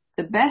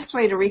 The best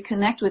way to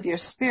reconnect with your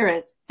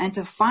spirit and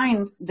to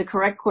find the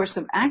correct course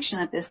of action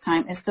at this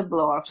time is to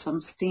blow off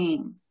some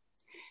steam.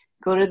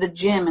 Go to the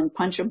gym and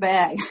punch a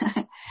bag.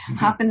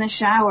 Hop in the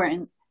shower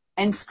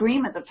and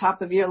scream at the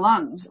top of your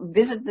lungs.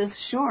 Visit this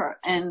shore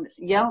and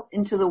yell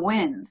into the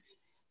wind.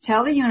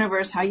 Tell the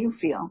universe how you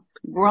feel.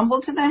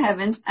 Grumble to the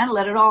heavens and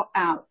let it all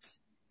out.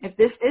 If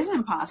this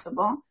isn't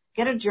possible,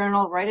 get a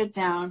journal, write it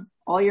down,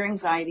 all your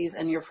anxieties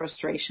and your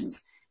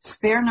frustrations.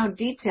 Spare no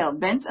detail.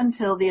 Vent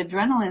until the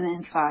adrenaline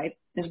inside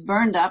is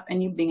burned up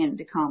and you begin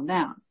to calm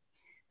down.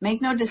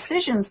 Make no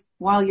decisions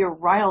while you're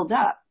riled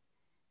up.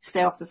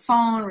 Stay off the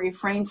phone,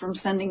 refrain from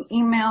sending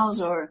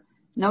emails or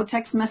no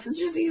text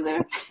messages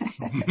either.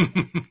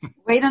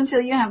 Wait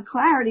until you have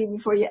clarity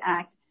before you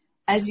act.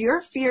 As your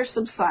fear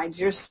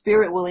subsides, your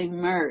spirit will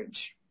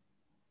emerge.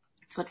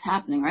 That's what's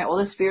happening, right? All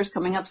this fear is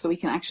coming up so we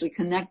can actually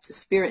connect to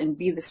spirit and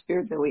be the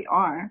spirit that we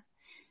are.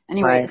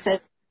 Anyway, It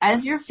says,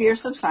 as your fear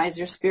subsides,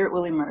 your spirit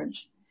will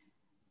emerge.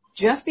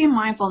 Just be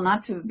mindful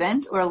not to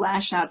vent or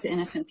lash out to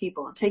innocent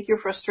people. Take your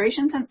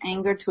frustrations and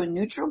anger to a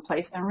neutral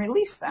place and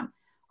release them.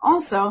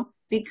 Also,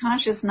 be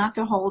conscious not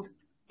to hold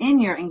in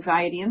your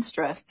anxiety and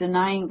stress,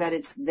 denying that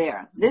it's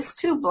there. This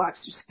too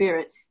blocks your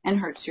spirit and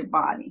hurts your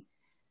body.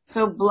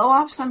 So blow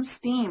off some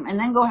steam and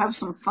then go have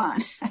some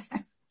fun.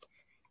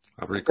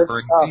 A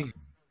recurring theme.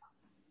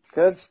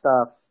 Good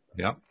stuff.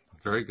 Yep.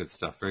 very good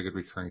stuff. Very good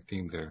recurring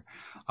theme there.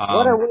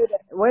 What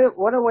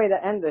a way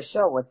to end the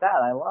show with that.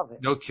 I love it.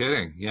 No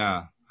kidding.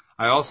 Yeah.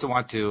 I also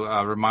want to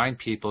remind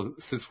people,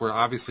 since we're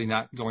obviously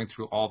not going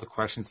through all the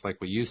questions like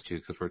we used to,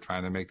 because we're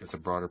trying to make this a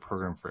broader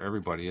program for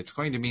everybody, it's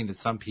going to mean that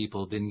some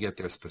people didn't get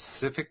their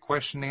specific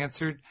question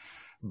answered,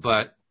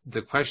 but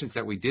the questions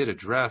that we did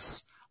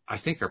address, I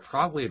think, are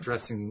probably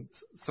addressing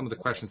some of the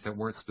questions that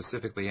weren't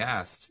specifically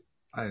asked.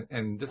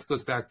 And this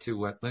goes back to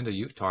what, Linda,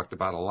 you've talked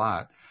about a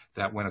lot,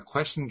 that when a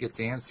question gets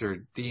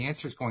answered, the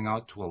answer is going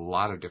out to a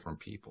lot of different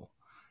people.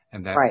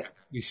 And that Right.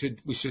 we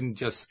shouldn't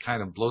just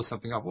kind of blow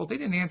something up. Well, they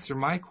didn't answer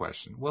my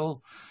question.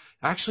 Well,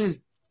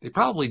 actually, they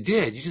probably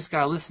did. You just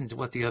got to listen to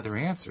what the other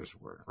answers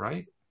were,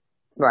 right?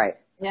 Right.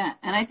 Yeah,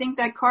 and I think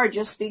that card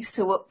just speaks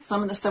to what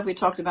some of the stuff we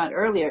talked about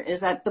earlier, is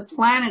that the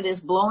planet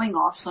is blowing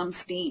off some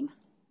steam.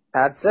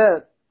 That's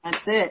it.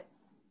 That's it.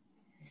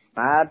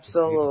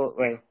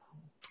 Absolutely.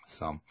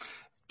 So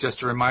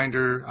just a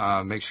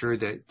reminder, make sure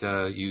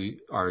that you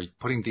are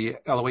putting the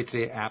LOA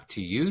Today app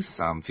to use.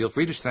 Feel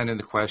free to send in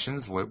the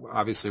questions.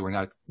 Obviously, we're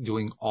not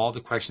doing all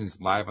the questions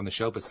live on the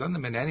show, but send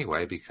them in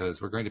anyway,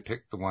 because we're going to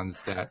pick the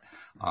ones that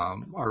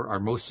are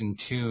most in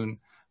tune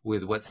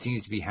with what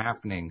seems to be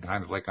happening,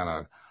 kind of like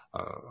on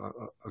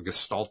a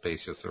Gestalt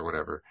basis or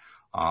whatever.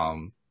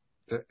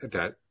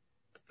 That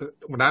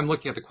when I'm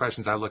looking at the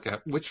questions, I look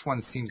at which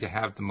ones seem to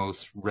have the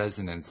most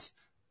resonance,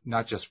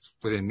 not just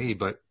within me,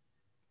 but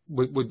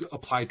would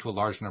apply to a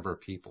large number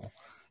of people.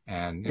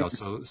 And,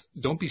 so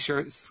don't be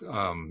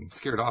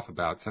scared off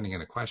about sending in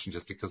a question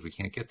just because we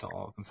can't get to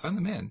all of them. Send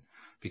them in,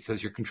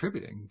 because you're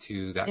contributing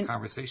to that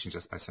conversation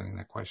just by sending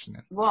that question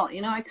in. Well,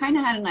 I kind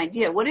of had an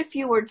idea. What if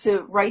you were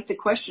to write the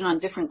question on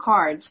different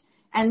cards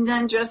and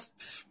then just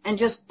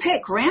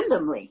pick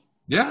randomly?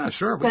 Yeah,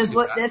 sure. Because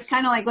that's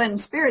kind of like letting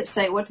spirits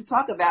say what to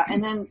talk about.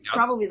 And then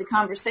probably the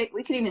conversation,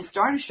 we could even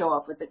start a show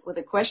off with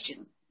a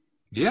question.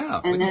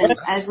 Yeah. And then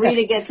as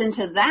Rita gets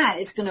into that,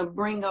 it's going to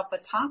bring up a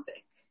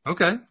topic.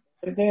 Okay.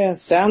 Yeah,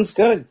 sounds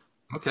good.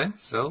 Okay.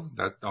 So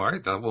all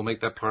right. We'll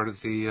make that part of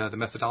the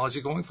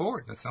methodology going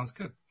forward. That sounds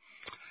good.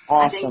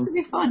 I think Awesome. it'll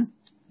be fun.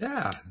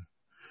 Yeah.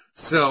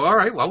 So, all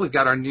right. Well, we've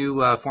got our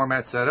new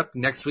format set up.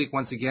 Next week,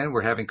 once again,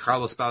 we're having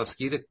Carlos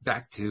Balaskita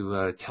back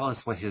to tell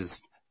us what his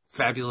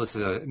fabulous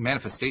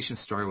manifestation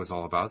story was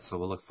all about. So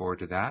we'll look forward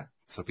to that.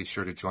 So be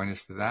sure to join us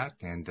for that.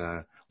 And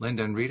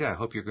Linda and Rita, I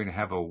hope you're going to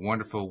have a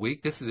wonderful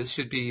week. This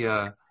should be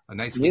a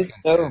nice weekend.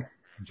 too.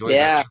 Enjoy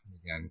that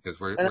again, because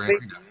we're entering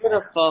that fall.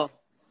 Beautiful.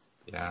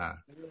 Yeah,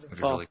 it's going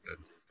to be really good.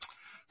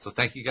 So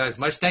thank you guys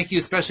much. Thank you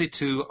especially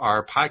to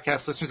our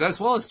podcast listeners as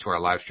well as to our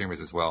live streamers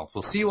as well.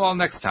 We'll see you all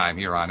next time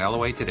here on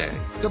LOA Today.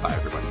 Goodbye,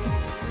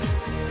 everybody.